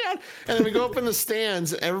god. And then we go up in the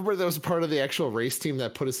stands. And everybody that was a part of the actual race team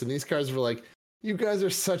that put us in these cars were like, "You guys are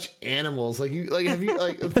such animals! Like you you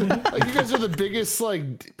guys are the biggest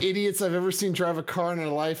like idiots I've ever seen drive a car in their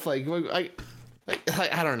life. Like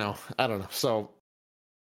I don't know. So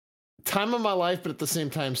time of my life, but at the same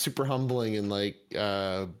time super humbling and like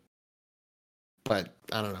but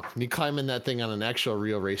I don't know. When you climb in that thing on an actual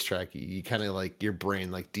real racetrack, you kind of like your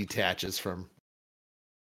brain like detaches from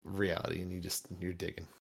reality and you're digging.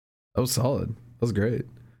 That was solid. That was great.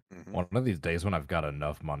 One of these days when I've got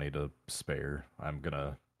enough money to spare, I'm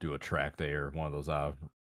gonna do a track day or one of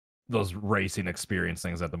those racing experience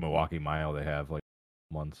things at the Milwaukee Mile. They have like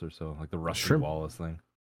months or so, like the Rusty Shrimp. Wallace thing.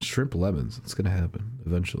 Shrimp lemons. It's gonna happen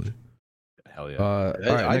eventually. Hell yeah! All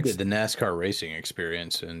right, I next. did the NASCAR racing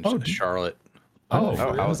experience in Oh, Charlotte. Oh,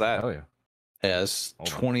 how was that? Hell yeah! Yeah, it's Hold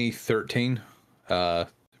on. 2013.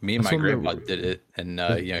 Me and That's my when grandpa they- did it, and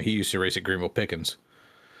he used to race at Greenville Pickens.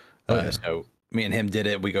 Oh, yeah. So me and him did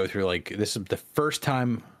it. We go through like this is the first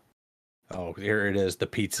time. Oh, here it is, the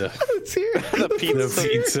pizza. It's here. The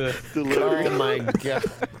pizza. Oh my god!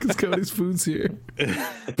 Because Cody's food's here.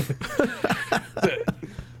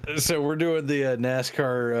 So we're doing the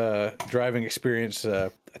NASCAR driving experience. I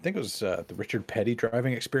think it was the Richard Petty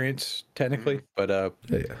driving experience, technically. But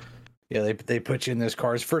Yeah. they put you in this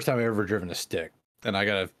car. It's the first time I've ever driven a stick, and I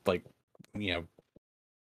gotta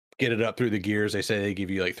get it up through the gears. They say they give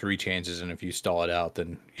you like 3 chances, and if you stall it out,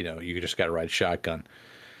 then you just gotta ride shotgun.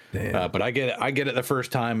 Damn. But I get it the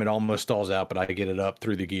first time. It almost stalls out, but I get it up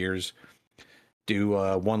through the gears. Do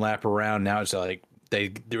one lap around. Now it's like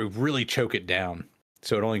they really choke it down,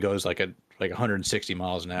 so it only goes like 160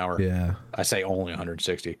 miles an hour. Yeah. I say only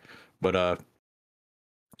 160, but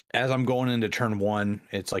as I'm going into turn one,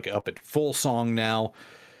 it's like up at full song now,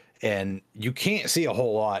 and you can't see a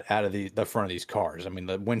whole lot out of the front of these cars. I mean,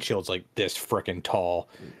 the windshield's like this freaking tall.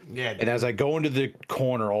 Yeah. And as I go into the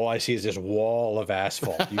corner, all I see is this wall of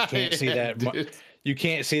asphalt. You can't see that. You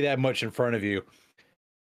can't see that much in front of you.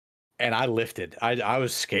 And I lifted. I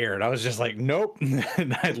was scared. I was just like, nope.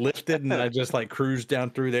 And I lifted and I just like cruised down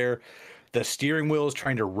through there. The steering wheel is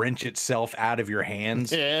trying to wrench itself out of your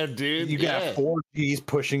hands. Yeah, dude. You got 4 G's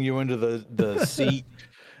pushing you into the seat.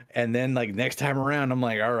 And then like next time around, I'm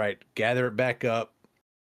like, all right, gather it back up,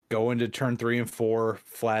 go into turn 3 and 4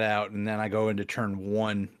 flat out. And then I go into turn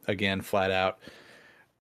 1 again, flat out.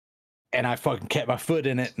 And I fucking kept my foot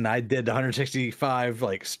in it, and I did the 165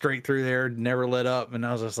 like straight through there, never let up. And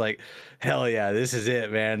I was just like, hell yeah, this is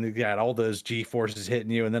it, man. You got all those G forces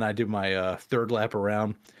hitting you. And then I do my third lap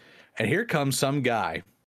around, and here comes some guy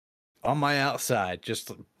on my outside,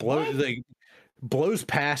 just blows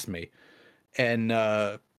past me. And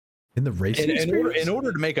In the racing in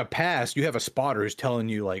order to make a pass, you have a spotter who's telling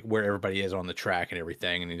you like where everybody is on the track and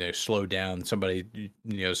everything, and slow down. Somebody,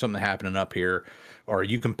 something happening up here, or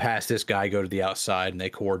you can pass this guy, go to the outside, and they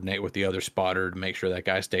coordinate with the other spotter to make sure that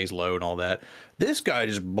guy stays low and all that. This guy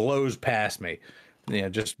just blows past me,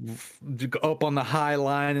 just up on the high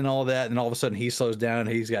line and all that, and all of a sudden he slows down.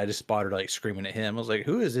 He's got his spotter like screaming at him. I was like,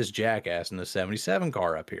 who is this jackass in the 77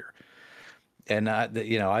 car up here? And I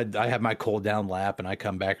have my cool down lap, and I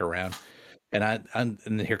come back around,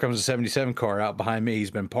 and here comes the 77 car out behind me.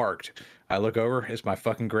 He's been parked. I look over, it's my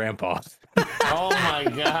fucking grandpa. Oh my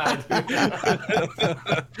god.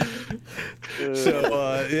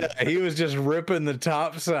 So he was just ripping the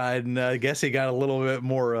top side, and I guess he got a little bit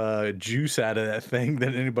more juice out of that thing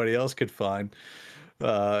than anybody else could find.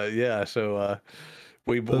 That's awesome.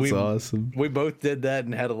 We both did that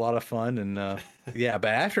and had a lot of fun, and but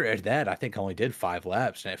after that, I think I only did 5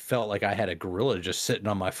 laps, and it felt like I had a gorilla just sitting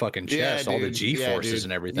on my fucking chest, all the G forces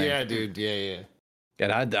and everything. Yeah, dude. Yeah.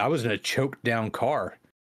 And I was in a choked down car.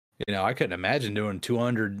 I couldn't imagine doing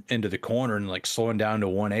 200 into the corner and like slowing down to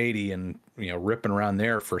 180 and ripping around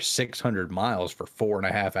there for 600 miles for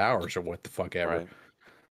 4.5 hours or what the fuck ever. Right.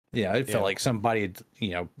 Yeah, it felt like somebody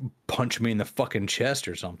had, punched me in the fucking chest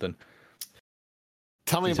or something.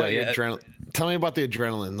 Tell me about your adrenaline. Tell me about the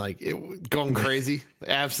adrenaline. Like going crazy,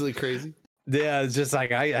 absolutely crazy. Yeah, it's just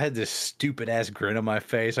like I had this stupid ass grin on my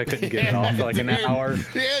face. I couldn't get it off for like an hour.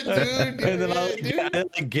 Yeah, dude. And then I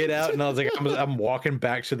get out, and I was like, I'm walking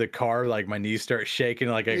back to the car, like my knees start shaking,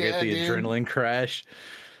 like I get the adrenaline crash,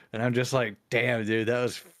 and I'm just like, damn, dude, that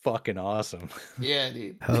was fucking awesome. Yeah,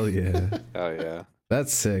 dude. Hell yeah. Oh yeah.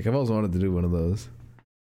 That's sick. I've always wanted to do one of those.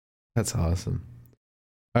 That's awesome.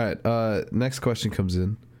 All right, next question comes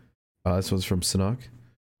in. This one's from Sanok.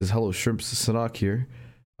 Says, hello, Shrimps. Sanok here.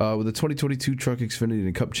 With the 2022 Truck Xfinity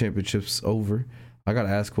and Cup Championships over, I gotta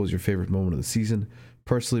ask, what was your favorite moment of the season?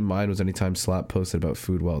 Personally, mine was anytime Slap posted about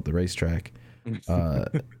food while at the racetrack.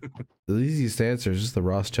 The easiest answer is just the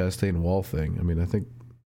Ross Chastain wall thing. I mean, I think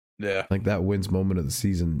that wins moment of the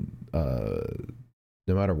season, no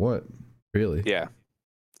matter what, really. Yeah.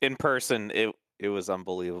 In person, it was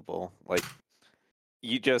unbelievable. Like,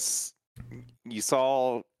 you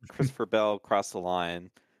saw Christopher Bell cross the line,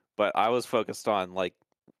 but I was focused on like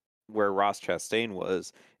where Ross Chastain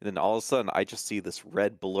was, and then all of a sudden I just see this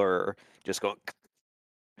red blur just go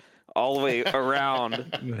all the way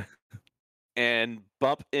around and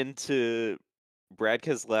bump into Brad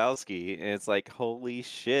Keselowski, and it's like, holy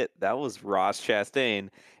shit, that was Ross Chastain.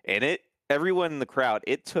 And everyone in the crowd,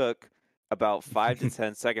 it took about 5 to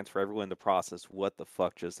 10 seconds for everyone to process what the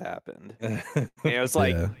fuck just happened. And it was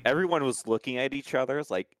like everyone was looking at each other. It's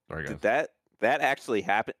like, did that actually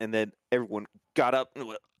happen? And then everyone got up and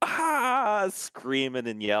went, screaming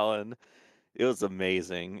and yelling. It was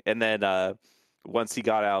amazing. And then once he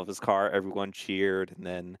got out of his car, everyone cheered. And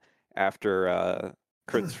then after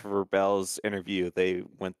Christopher Bell's interview, they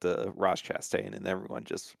went to Ross Chastain, and everyone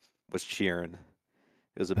just was cheering.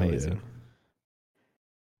 It was amazing. Yeah.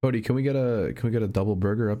 Cody, can we get a double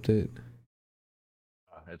burger update?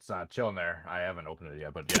 It's chilling there. I haven't opened it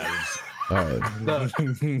yet, but yeah. All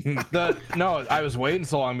right. No, I was waiting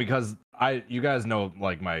so long because you guys know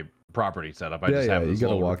like my property setup. I just have this you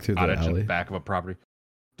gotta little walk through the cottage in alley. the back of a property.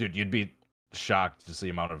 Dude, you'd be shocked to see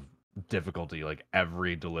the amount of difficulty like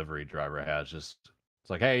every delivery driver has. It's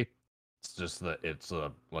like, hey, it's just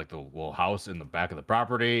like the little house in the back of the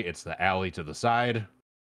property. It's the alley to the side.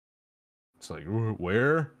 It's like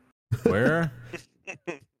where?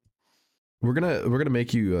 We're gonna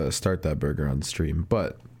make you start that burger on stream,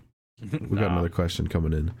 but we got another question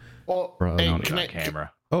coming in. Well, From, hey, on can I,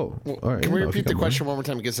 camera. oh, well, all right. can we no, if you repeat the got question more. one more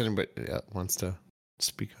time in case anybody wants to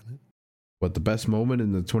speak on it? What, the best moment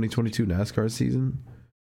in the 2022 NASCAR season?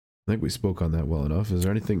 I think we spoke on that well enough. Is there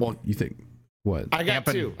anything you think? What? I got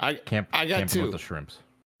Camping- two. I got camping two. with the shrimps.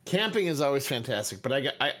 Camping is always fantastic, but Oh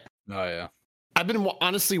yeah. I've been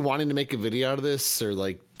honestly wanting to make a video out of this or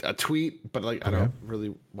like a tweet, but like I don't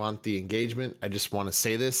really want the engagement. I just want to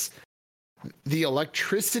say this. The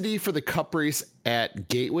electricity for the cup race at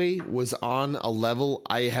Gateway was on a level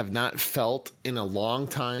I have not felt in a long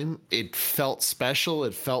time. It felt special.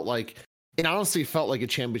 It honestly felt like a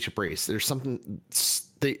championship race. There's something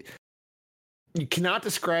you cannot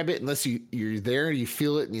describe it unless you're there and you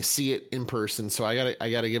feel it and you see it in person. So I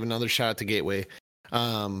gotta give another shout out to Gateway.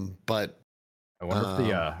 But I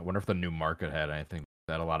wonder if the new market had anything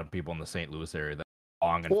that a lot of people in the St. Louis area that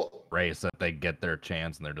long and race that they get their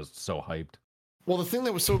chance and they're just so hyped. Well, the thing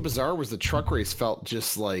that was so bizarre was the truck race felt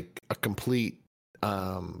just like a complete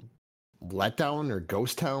letdown or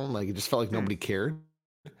ghost town. Like it just felt like nobody cared.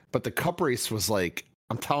 But the cup race was like,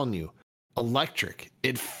 I'm telling you, electric.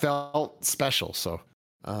 It felt special. So,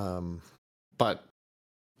 but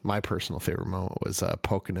my personal favorite moment was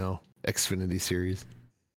Pocono Xfinity Series.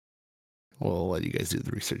 We'll let you guys do the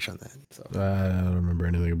research on that. So I don't remember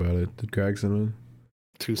anything about it. Did Gregson win?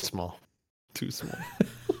 Too small.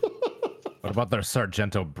 What about their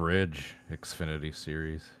Sargento Bridge Xfinity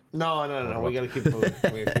Series? No. We gotta keep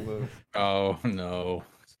moving. Oh no.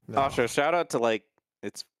 Also, shout out to what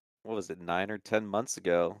was it, 9 or 10 months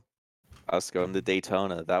ago? Us going to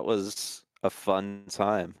Daytona. That was a fun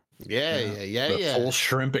time. Yeah. Full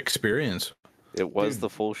shrimp experience. It was the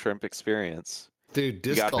full shrimp experience. Dude,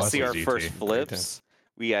 We got to see our DT. first flips.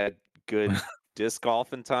 We had good disc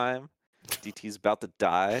golf in time. DT's about to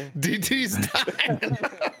die. DT's dying.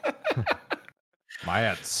 My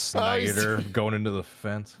at Snyder going into the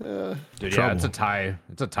fence. Dude, yeah, it's a tie.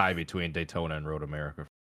 It's a tie between Daytona and Road America.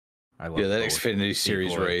 I love That both Xfinity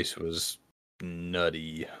Series equally. race was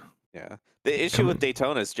nutty. Yeah. The issue with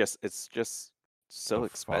Daytona is it's just so Far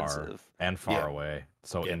expensive. and far away.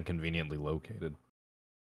 So inconveniently located.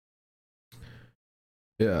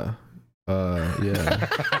 Yeah. Yeah.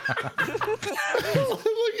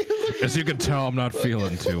 As you can tell, I'm not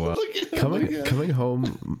feeling too well. Coming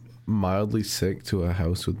home mildly sick to a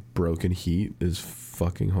house with broken heat is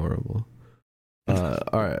fucking horrible. All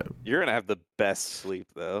right. You're gonna have the best sleep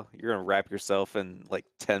though. You're gonna wrap yourself in like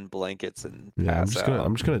 10 blankets and Yeah, pass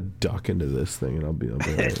I'm just gonna duck into this thing and I'll be all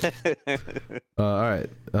right. All right.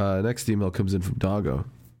 Next email comes in from Doggo.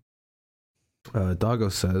 Doggo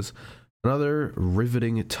says, another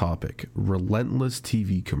riveting topic: relentless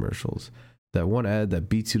TV commercials. That one ad that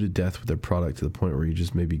beats you to death with their product to the point where you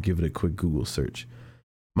just maybe give it a quick Google search.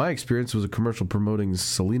 My experience was a commercial promoting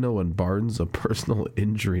Celino and Barnes, a personal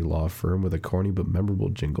injury law firm, with a corny but memorable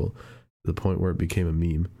jingle to the point where it became a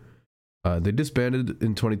meme. They disbanded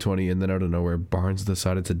in 2020, and then out of nowhere, Barnes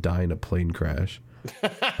decided to die in a plane crash.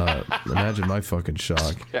 Imagine my fucking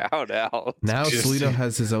shock. Shout out. Now Celino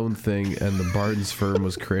has his own thing, and the Barnes firm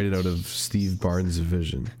was created out of Steve Barnes'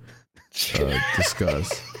 vision.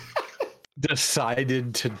 Discuss.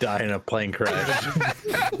 Decided to die in a plane crash.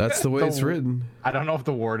 That's the way it's written. I don't know if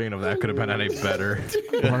the wording of that could have been any better.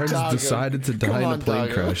 Barnes Doggo. decided to die in a plane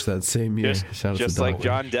Doggo. crash that same year. Shout out Just to like Doggo.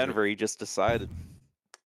 John Denver, he just decided.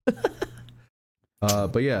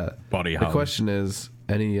 But yeah, Buddy, the question is,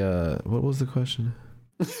 what was the question?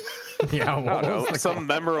 Yeah, I don't know, some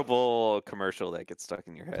memorable commercial that gets stuck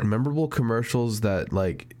in your head. Memorable commercials that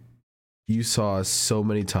like you saw so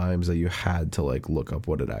many times that you had to like look up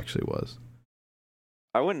what it actually was.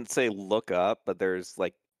 I wouldn't say look up, but there's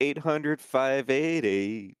like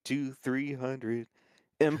 800-588-2300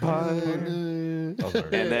 Empire. And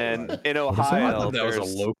then in I Ohio, thought that was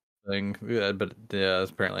there's a local thing. Yeah, but yeah,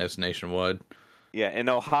 apparently that's nationwide. in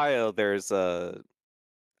Ohio, there's I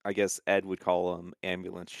guess Ed would call them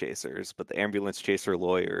ambulance chasers, but the ambulance chaser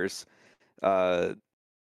lawyers.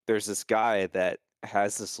 There's this guy that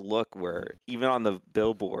has this look where even on the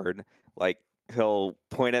billboard, like he'll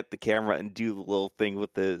point at the camera and do the little thing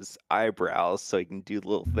with his eyebrows so he can do the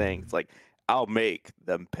little thing. It's like, I'll make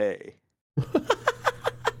them pay. Let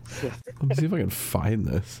me see if I can find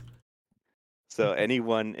this. So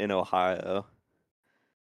anyone in Ohio.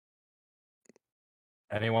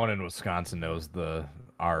 Anyone in Wisconsin knows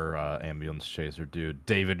our ambulance chaser dude,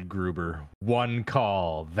 David Gruber. One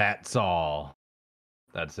call, that's all.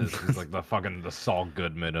 That's his. He's like the Saul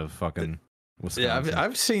Goodman of fucking Wisconsin.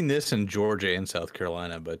 I've seen this in Georgia and South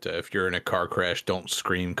Carolina, but if you're in a car crash, don't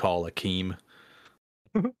scream, call Akeem.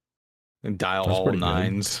 And dial That's all pretty good.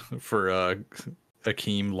 nines for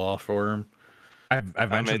Akeem Law Firm. I've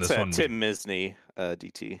mentioned It's this one. Tim Misney,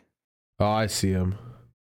 DT. Oh, I see him.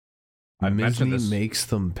 I've mentioned Misney this. makes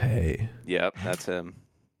them pay. Yep, that's him.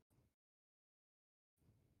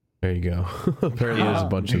 There you go. Apparently, there's a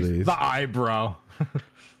bunch of these. The eyebrow.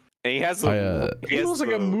 And he has I, he has looks like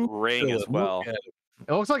a the movie ring as villain. well. Look at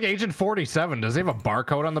It looks like Agent 47. Does he have a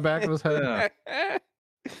barcode on the back of his head?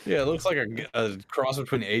 Yeah, it looks like a cross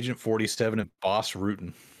between Agent 47 and Boss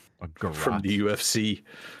Rutan A from garage. the UFC.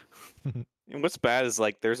 And what's bad is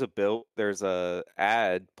like there's a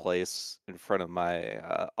ad place in front of my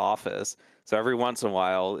office. So every once in a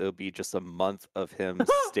while it'll be just a month of him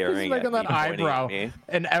staring making at me, that pointing eyebrow. at me.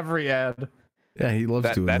 In every ad. Yeah, he loves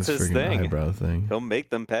doing That's this his freaking thing. eyebrow thing. He'll make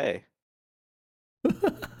them pay.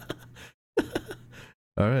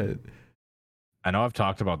 All right. I know I've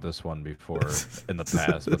talked about this one before in the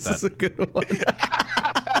past, but This is a good one.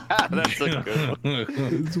 That's a good one.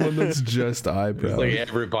 It's one that's just eyebrows. Like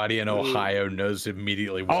everybody in Ohio knows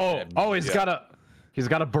immediately what he's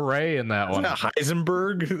got a beret in that one.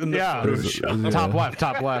 Heisenberg in the Yeah. photo Is- shop. is-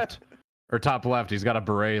 Top left. Or top left. He's got a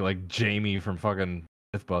beret like Jamie from fucking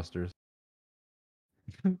Mythbusters.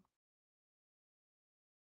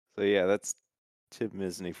 So yeah, that's Tim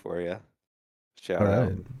Misney for you. Shout All out.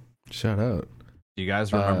 right. Shout out. Do you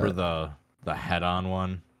guys remember the head-on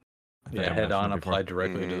one? I think Yeah, I've head on mentioned it before. applied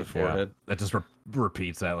directly to the Mhm. forehead. That just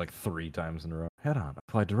repeats that like 3 times in a row. Head on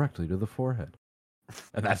applied directly to the forehead.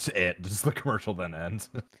 And that's it. Just the commercial then ends.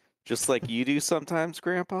 Just like you do sometimes,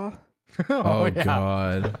 Grandpa. Oh, yeah.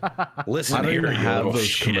 God. Listen I don't here, even you have little those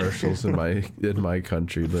shit. commercials in my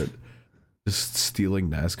country, but just stealing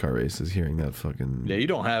NASCAR races, hearing that fucking Yeah, you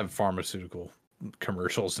don't have pharmaceutical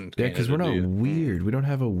commercials in yeah, Canada, because we're not do you? weird. We don't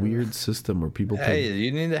have a weird system where people Hey, pay.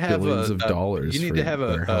 you need to have billions of dollars You need for to have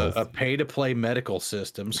their health. a pay-to-play medical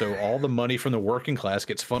system, so all the money from the working class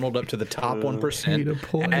gets funneled up to the top Pay 1%, to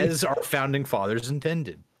play. as our founding fathers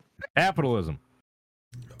intended. Capitalism.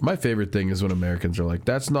 My favorite thing is when Americans are like,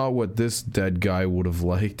 "That's not what this dead guy would have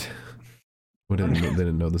liked." They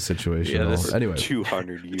didn't know the situation Yeah, at this all. Anyway,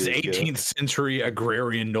 200 years This ago. 18th century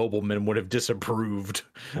agrarian nobleman would have disapproved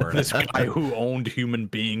this guy who owned human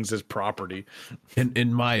beings as property.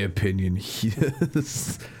 in my opinion,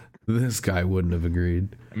 this guy wouldn't have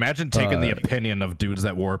agreed. Imagine taking the opinion of dudes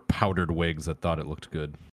that wore powdered wigs that thought it looked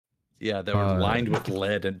good. Yeah, they were lined with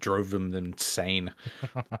lead and drove them insane.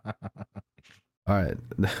 All right.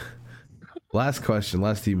 Last question,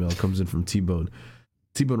 last email comes in from T-Bone.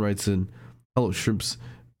 T-Bone writes in, "Hello, Shrimps.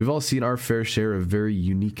 We've all seen our fair share of very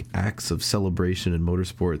unique acts of celebration in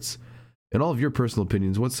motorsports. In all of your personal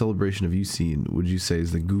opinions, what celebration have you seen would you say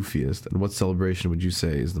is the goofiest, and what celebration would you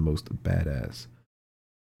say is the most badass?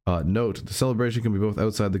 Note, the celebration can be both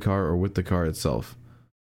outside the car or with the car itself.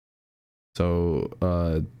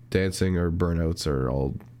 So, dancing or burnouts are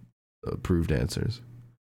all approved answers.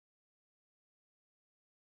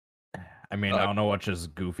 I mean, I don't know which is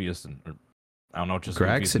goofiest and I don't know which is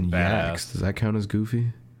Grags goofiest and and yaks, badass. does that count as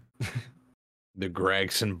goofy? The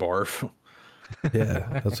Gregson barf. Yeah,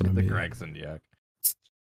 that's what I The mean. Gregson yak.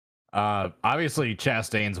 Obviously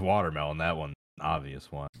Chastain's watermelon, that one, obvious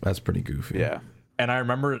one. That's pretty goofy. Yeah. And I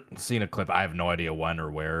remember seeing a clip. I have no idea when or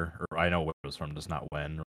where, or I know where it was from, just not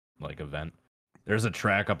when, like event. There's a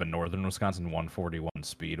track up in northern Wisconsin, 141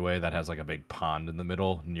 Speedway, that has like a big pond in the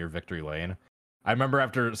middle near Victory Lane. I remember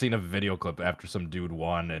after seeing a video clip after some dude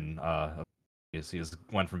won and he just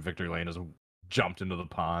went from Victory Lane, just jumped into the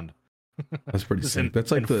pond. That's pretty Just sick. in,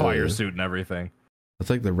 That's like in the fire suit and everything. That's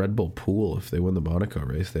like the Red Bull pool. If they win the Monaco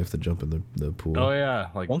race, they have to jump in the pool. Oh yeah,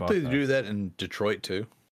 like Won't they Buckeyes. do that in Detroit too?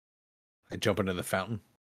 They jump into the fountain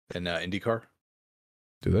in IndyCar.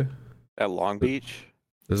 Do they? At Long Beach.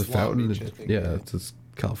 There's a It's Long fountain. Beach, I think, yeah, yeah. it's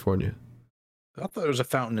California. I thought there was a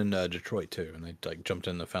fountain in Detroit too, and they like jumped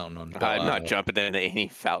in the fountain on. I'm not jumping into any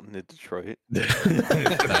fountain in Detroit.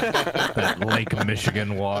 that Lake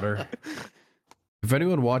Michigan water. If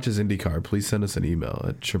anyone watches IndyCar, please send us an email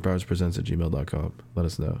at shrimphourpresents@gmail.com. Let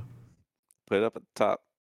us know. Put it up at the top.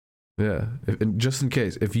 Yeah, and just in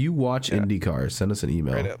case, if you watch Yeah. IndyCar, send us an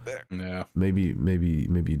email. Right up there. Yeah. Maybe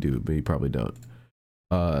you do, but you probably don't.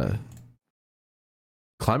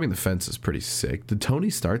 Climbing the fence is pretty sick. Did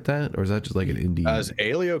Tony start that, or is that just like an Indy? As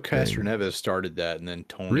Elio Castroneves started that, and then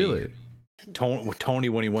Tony. Really Tony,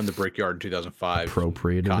 when he won the Brickyard in 2005,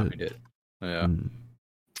 appropriated copied it? it. Yeah. Mm.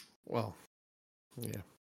 Well, yeah.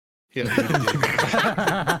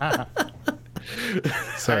 Yeah.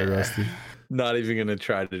 Sorry, Rusty. Not even gonna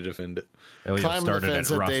try to defend it. Elliot Climbing the started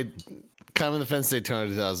fence at that Rust. they Climbing the Fence Daytona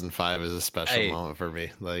 2005 is a special Hey. moment for me.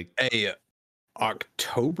 Like,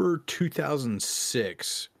 October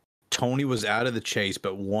 2006, Tony was out of the chase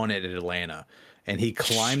but won it at Atlanta, and he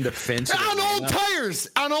climbed the fence at on old Atlanta. tires.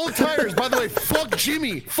 On old tires. By the way, fuck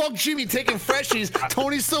Jimmy taking freshies.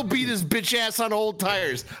 Tony still beat his bitch ass on old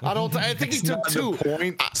tires. On old I think he took two.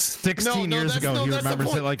 16 years ago, he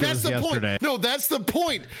remembers it like it was yesterday. No, that's the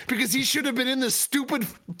point, because he should have been in this stupid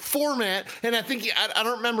format, and I think I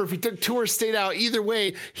don't remember if he took two or stayed out. Either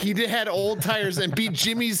way, he had old tires and beat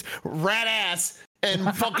Jimmy's rat ass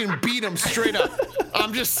and fucking beat him straight up.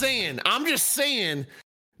 I'm just saying.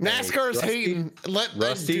 NASCAR's hating.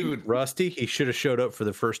 Rusty, he should have showed up for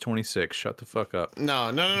the first 26. Shut the fuck up. No.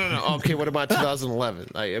 Okay, what about 2011?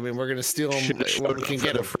 I mean, we're gonna steal him when we can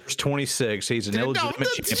get him. The first 26. He's an illegitimate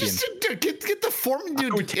champion. Get the form,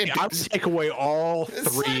 dude. I would take away all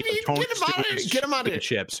three of Tony Get him out of here.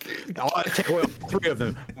 chips. I'll take away all three of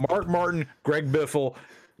them. Mark Martin, Greg Biffle,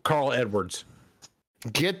 Carl Edwards.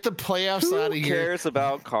 Get the playoffs out of Who here. cares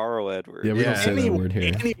about Carl Edwards? Yeah, we don't say that word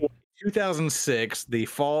here. Anyway, 2006, the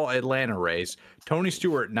fall Atlanta race, Tony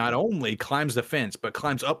Stewart not only climbs the fence, but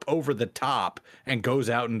climbs up over the top and goes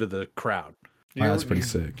out into the crowd. Wow, that's pretty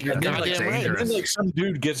sick. You're And then, goddamn right. and then, like, some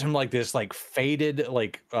dude gets him like this like faded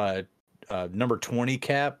like number 20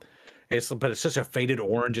 cap. But it's such a faded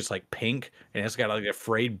orange. It's like pink, and it's got like a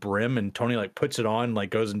frayed brim. And Tony like puts it on, like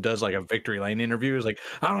goes and does like a victory lane interview. He's like,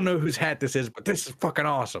 I don't know whose hat this is, but this is fucking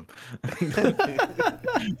awesome.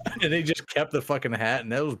 And they just kept the fucking hat,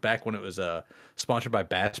 and that was back when it was sponsored by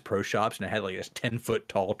Bass Pro Shops, and it had like this 10-foot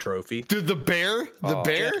tall trophy. Dude, the bear?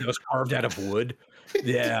 It was carved out of wood.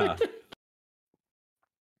 Yeah.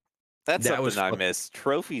 That's That was something I fu- miss.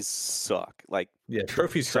 Trophies suck. Like, Yeah,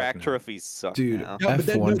 trophies suck track now. trophies suck. Dude, now. No, but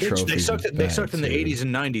F1 they trophies sucked. is They bad, sucked in the too. 80s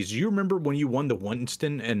and 90s. You remember when you won the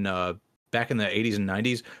Winston and back in the 80s and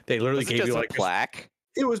 90s? They literally Was it gave just you a like plaque?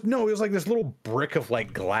 it was like this little brick of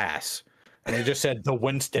like glass, and it just said the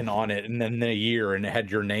Winston on it, and then the year, and it had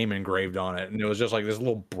your name engraved on it, and it was just like this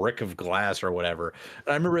little brick of glass or whatever. And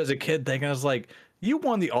I remember as a kid thinking, I was like, you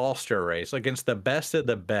won the All-Star race against the best of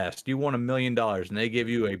the best. You won $1 million, and they give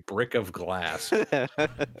you a brick of glass.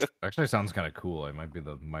 Actually, sounds kind of cool. I might be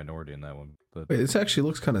the minority in that one. But Wait, this actually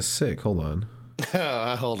looks kind of sick. Hold on.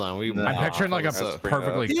 Hold on. I'm picturing like a Let's bring it up.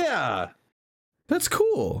 perfectly. Yeah, That's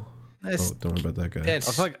cool. that's Oh, don't worry about that guy.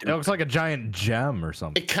 it's It looks like a giant gem or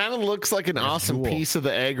something. It kind of looks like an awesome jewel. piece of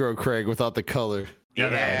the aggro Craig without the color. Yeah,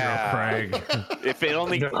 the Yeah. Craig. If it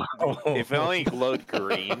only glowed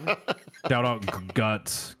green. Shout out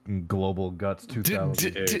Guts, Global Guts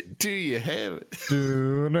 2000. Do you have it?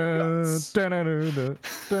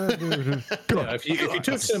 Yeah, if you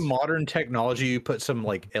took some modern technology, you put some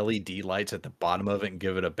like LED lights at the bottom of it and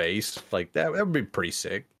give it a base, like that would be pretty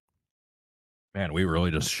sick. Man, we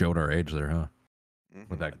really just showed our age there, huh?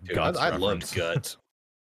 With that Dude, Guts I reference. loved Guts.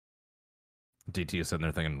 DT is sitting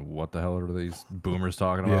there thinking, what the hell are these boomers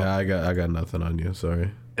talking about? Yeah, I got nothing on you. Sorry.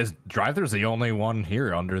 Is Drive-Thru's the only one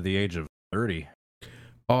here under the age of 30?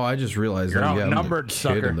 Oh, I just realized You're that you got a outnumbered, kid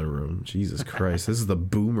sucker. in the room. Jesus Christ, this is the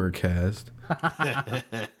boomer cast.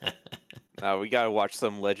 We got to watch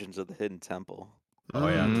some Legends of the Hidden Temple. Oh,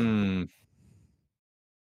 yeah. Mm,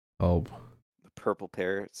 Oh, The Purple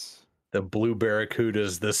Parrots. the blue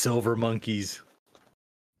barracudas, the silver monkeys.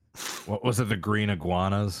 What was it? The green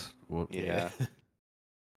iguanas? What- Yeah.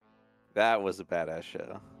 That was a badass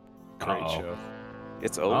show. Great Uh-oh. show.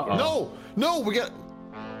 It's over. Uh-oh. No, we got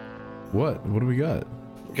what? What do we got?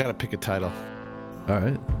 to pick a title. All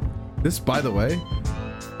right. This, by the way,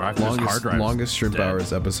 Drive-Thru's hard drive's longest Shrimp dead.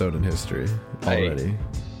 Hours episode in history Hey. already.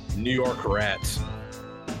 New York Rats.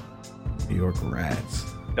 New York Rats.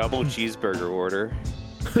 Double cheeseburger order.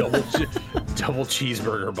 Double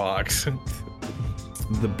cheeseburger box.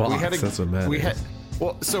 The box. That's what matters.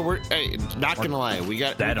 So we're not gonna lie. We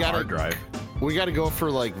Dead gotta, hard drive. We got to go for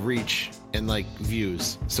like reach and like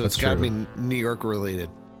views. So That's it's got to true. be New York related.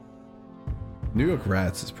 New York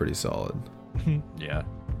Rats is pretty solid. Yeah.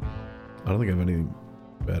 I don't think I have anything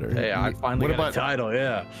better. Hey, I finally What got about- a title.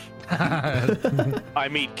 Yeah. I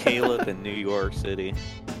meet Caleb in New York City.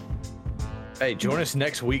 Hey, join us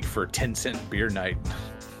next week for 10-cent beer night.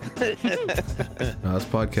 No, this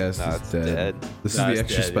podcast No, is it's dead. dead. This is No, the it's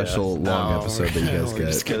extra dead, yeah. special long No, episode that you guys we're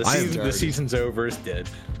just get. gonna The season's over. It's dead.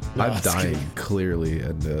 I'm dying clearly,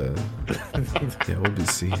 and yeah, we'll be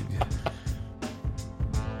seeing.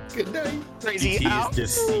 Good night. Crazy He is out.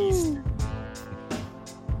 deceased.